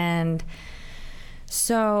 And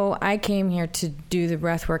so I came here to do the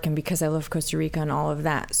breath work, and because I love Costa Rica and all of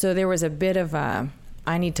that. So there was a bit of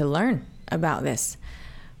I need to learn about this.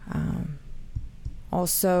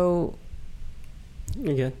 Also...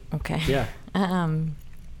 You're good. Okay. Yeah.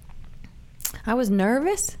 I was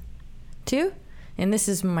nervous too, and this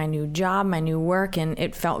is my new job, my new work, and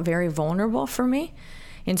it felt very vulnerable for me,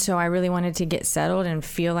 and so I really wanted to get settled and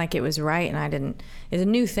feel like it was right, and I didn't. It's a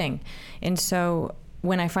new thing, and so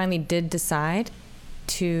when I finally did decide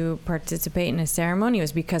to participate in a ceremony, it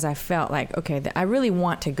was because I felt like, okay, I really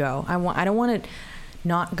want to go. I don't want to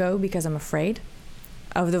not go because I'm afraid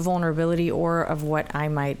of the vulnerability or of what I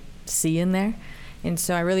might see in there. And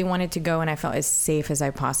so I really wanted to go, and I felt as safe as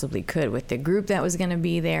I possibly could with the group that was going to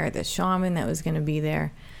be there, the shaman that was going to be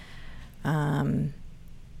there.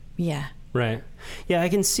 Yeah. Right. Yeah, I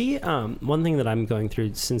can see one thing that I'm going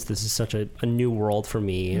through, since this is such a new world for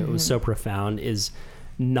me, it was so profound, is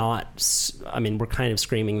we're kind of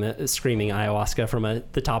screaming ayahuasca from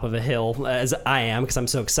the top of a hill, as I am, because I'm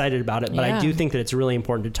so excited about it. But I do think that it's really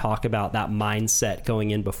important to talk about that mindset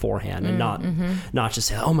going in beforehand, and not just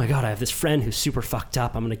say, oh my God, I have this friend who's super fucked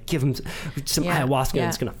up, I'm going to give him some ayahuasca and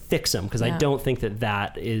it's going to fix him. Because I don't think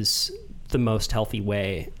that is the most healthy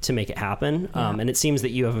way to make it happen. And it seems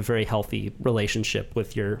that you have a very healthy relationship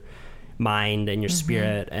with your mind and your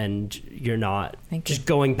spirit, and you're not just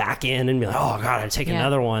going back in and be like, oh God, I'd take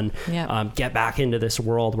another one. Get back into this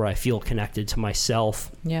world where I feel connected to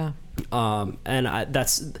myself. And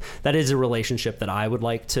that is a relationship that I would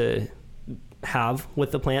like to have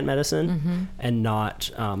with the plant medicine, and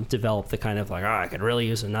not develop the kind of like, oh, I could really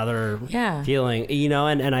use another feeling,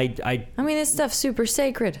 and I mean, this stuff's super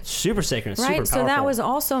sacred, right? Super powerful. So that was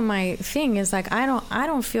also my thing, is like, I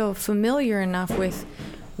don't feel familiar enough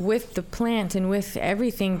with the plant and with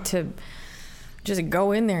everything to just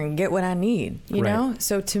go in there and get what I need, you know?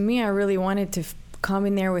 So to me, I really wanted to come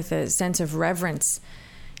in there with a sense of reverence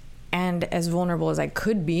and as vulnerable as I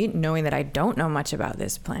could be, knowing that I don't know much about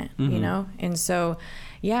this plant, you know? And so,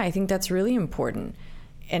 I think that's really important.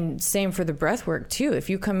 And same for the breath work too. If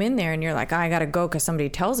you come in there and you're like, I gotta go because somebody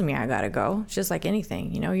tells me I gotta go, it's just like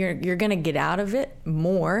anything, you're gonna get out of it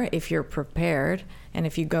more if you're prepared and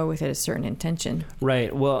if you go with it a certain intention.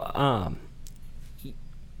 Right. Well,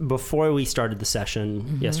 before we started the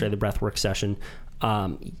session yesterday, the breathwork session,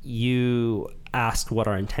 you asked what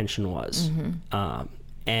our intention was,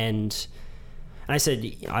 and I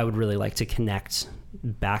said I would really like to connect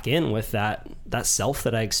back in with that self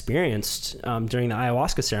that I experienced during the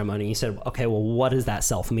ayahuasca ceremony. He said, okay, well, what does that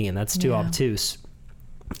self mean? That's too obtuse.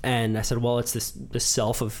 And I said, well, it's this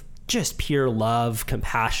self of just pure love,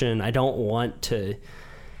 compassion. I don't want to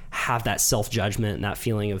have that self-judgment and that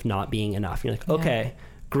feeling of not being enough. You're like, okay,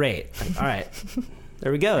 Great. All right.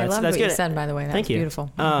 There we go. I love that's what good. you said, by the way. That's Thank you.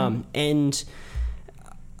 Beautiful. And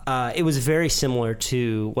it was very similar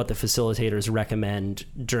to what the facilitators recommend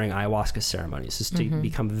during ayahuasca ceremonies, is to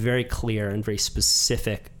become very clear and very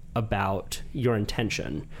specific about your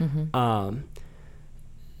intention.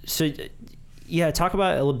 So yeah, talk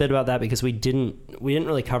about a little bit about that, because we didn't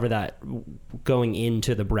really cover that going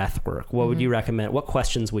into the breath work. What would you recommend? What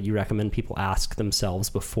questions would you recommend people ask themselves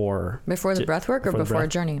before the breath work, or before a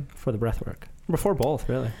journey? Before the breath work, before both,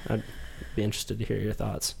 really. I'd be interested to hear your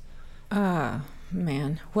thoughts.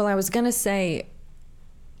 Man. Well, I was gonna say,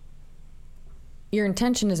 your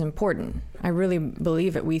intention is important. I really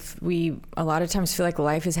believe it. We a lot of times feel like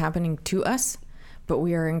life is happening to us, but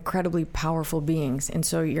we are incredibly powerful beings, and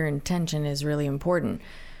so your intention is really important.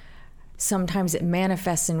 Sometimes it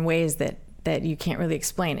manifests in ways that you can't really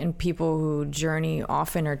explain, and people who journey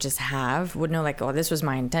often or just would know, like, oh, this was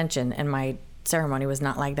my intention, and my ceremony was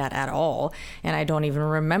not like that at all, and I don't even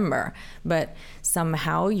remember. But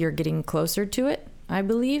somehow you're getting closer to it, I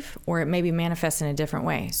believe, or it maybe manifests in a different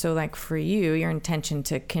way. So like for you, your intention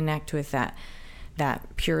to connect with that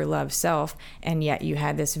pure love self, and yet you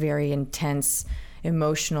had this very intense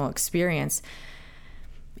emotional experience.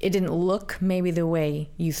 It didn't look maybe the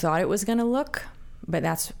way you thought it was going to look, but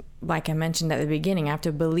that's, like I mentioned at the beginning, I have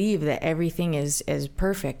to believe that everything is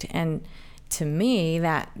perfect. And to me,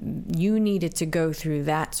 that you needed to go through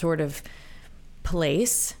that sort of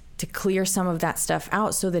place to clear some of that stuff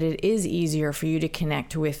out, so that it is easier for you to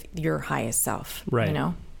connect with your highest self, right? You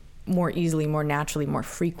know, more easily, more naturally, more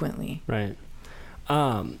frequently. Right.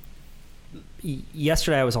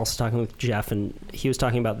 Yesterday I was also talking with Jeff, and he was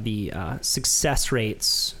talking about the success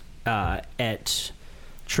rates at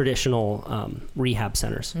traditional rehab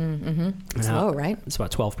centers. It's low, right? It's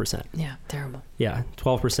about 12%. Yeah, terrible. Yeah,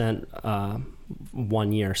 12%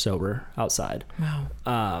 1 year sober outside.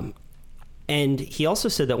 Wow. And he also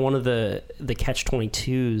said that one of the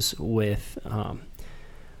catch-22s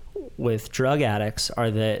with drug addicts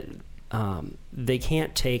are that they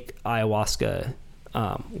can't take ayahuasca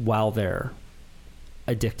while they're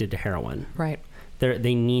addicted to heroin. Right.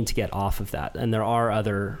 They need to get off of that. And there are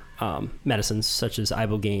other medicines, such as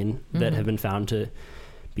ibogaine, that have been found to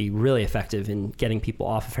be really effective in getting people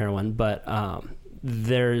off of heroin. But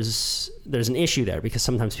there's an issue there, because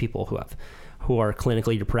sometimes people who are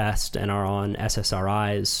clinically depressed and are on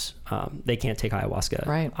SSRIs, they can't take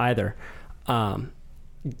ayahuasca either.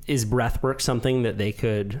 Is breath work something that they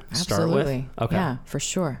could start with? Absolutely. Okay. Yeah, for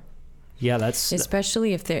sure. Yeah, that's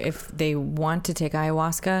especially if they want to take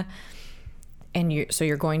ayahuasca, and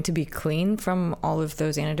you're going to be clean from all of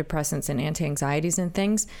those antidepressants and anti-anxieties and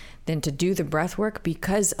things, then to do the breath work,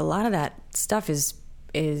 because a lot of that stuff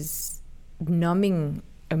is numbing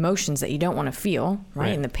emotions that you don't want to feel,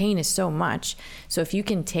 right? And the pain is so much. So if you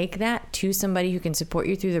can take that to somebody who can support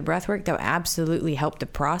you through the breath work, that will absolutely help the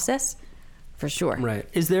process, for sure. Right.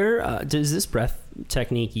 Is there is this breath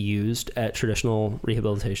technique used at traditional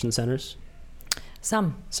rehabilitation centers?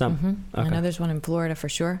 Some. Okay. I know there's one in Florida for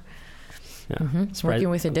sure. Yeah. Working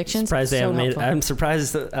with addictions. I'm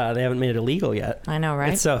surprised that they haven't made it illegal yet. I know,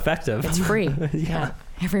 right? It's so effective. It's free. Yeah.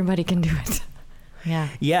 Everybody can do it. Yeah.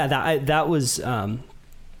 Yeah. That was.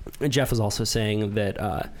 Jeff was also saying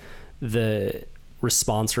that the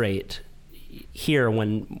response rate here,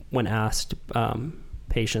 when asked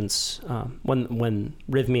patients, when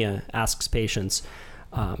Rhythmia asks patients,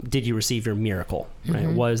 did you receive your miracle? Right?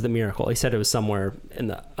 What is the miracle? He said it was somewhere in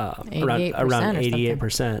the around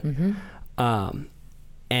 88%.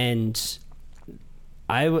 And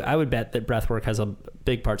I would bet that breathwork has a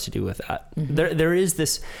big part to do with that. There is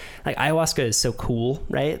this, like, ayahuasca is so cool,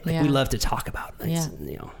 right? Like we love to talk about,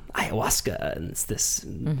 ayahuasca, and it's this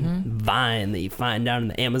vine that you find down in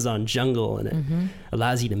the Amazon jungle, and it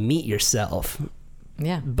allows you to meet yourself.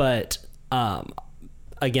 Yeah. But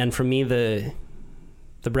again, for me, the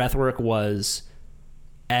breathwork was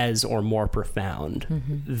as or more profound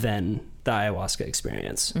than the ayahuasca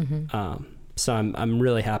experience. So I'm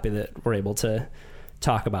really happy that we're able to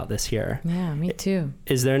talk about this here. Yeah, me too.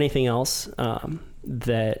 Is there anything else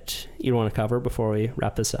that you want to cover before we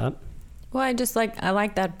wrap this up? Well, I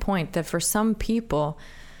like that point that for some people,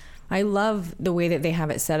 I love the way that they have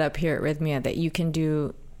it set up here at Rhythmia, that you can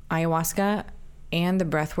do ayahuasca and the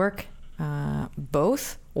breath work,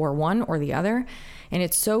 both, or one or the other. And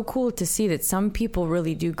it's so cool to see that some people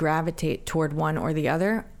really do gravitate toward one or the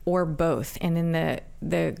other, or both. And then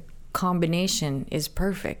the combination is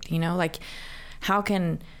perfect. Like, how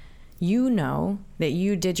can you know that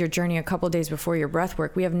you did your journey a couple days before your breath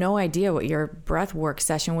work? We have no idea what your breath work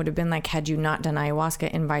session would have been like had you not done ayahuasca,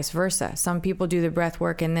 and vice versa. Some people do the breath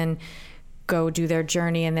work and then go do their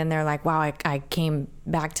journey, and then they're like, wow, I came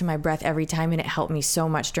back to my breath every time and it helped me so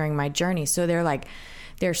much during my journey. So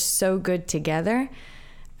they're so good together.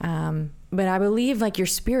 But I believe like your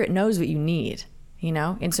spirit knows what you need, you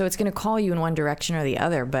know? And so it's going to call you in one direction or the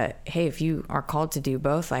other. But hey, if you are called to do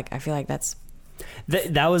both, like, I feel like that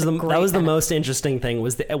was the most interesting thing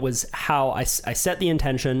was how I set the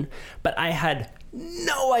intention, but I had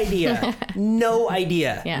no idea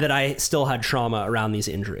that I still had trauma around these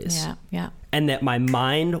injuries. Yeah. And that my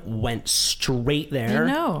mind went straight there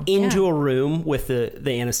into a room with the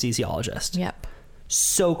anesthesiologist. Yep.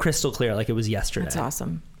 So crystal clear, like it was yesterday. That's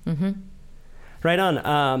awesome. Mm-hmm. Right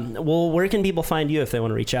on. Well, where can people find you if they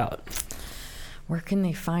want to reach out? Where can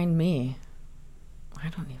they find me? I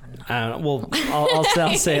don't even know. I don't know. Well,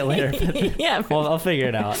 I'll say it later. Yeah. Well, I'll figure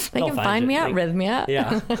it out. They can find me at Rhythmia.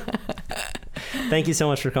 Yeah. Thank you so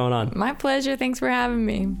much for coming on. My pleasure. Thanks for having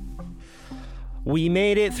me. We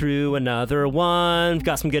made it through another one. We've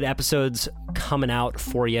got some good episodes coming out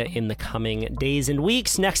for you in the coming days and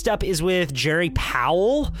weeks. Next up is with Jerry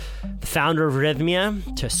Powell, the founder of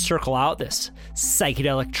Rhythmia, to circle out this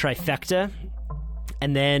psychedelic trifecta.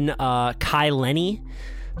 And then Kai Lenny,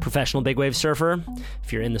 professional big wave surfer.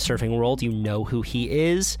 If you're in the surfing world, you know who he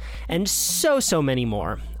is. And so many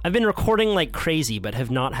more. I've been recording like crazy, but have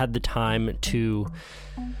not had the time to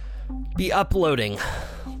be uploading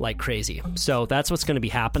like crazy. So that's what's going to be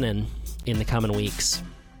happening in the coming weeks.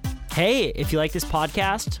 Hey, if you like this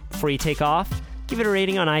podcast, before you take off, give it a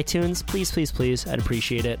rating on iTunes. Please, please, please. I'd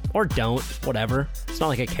appreciate it. Or don't. Whatever. It's not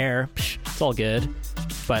like I care. It's all good.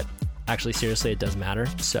 But actually, seriously, it does matter.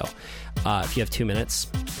 So if you have 2 minutes,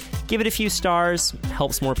 give it a few stars.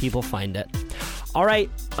 Helps more people find it. All right.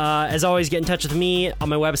 As always, get in touch with me on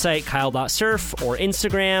my website, kyle.surf, or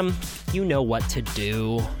Instagram. You know what to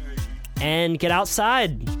do. And get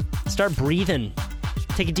outside. Start breathing.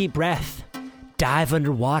 Take a deep breath. Dive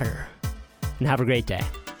underwater. And have a great day.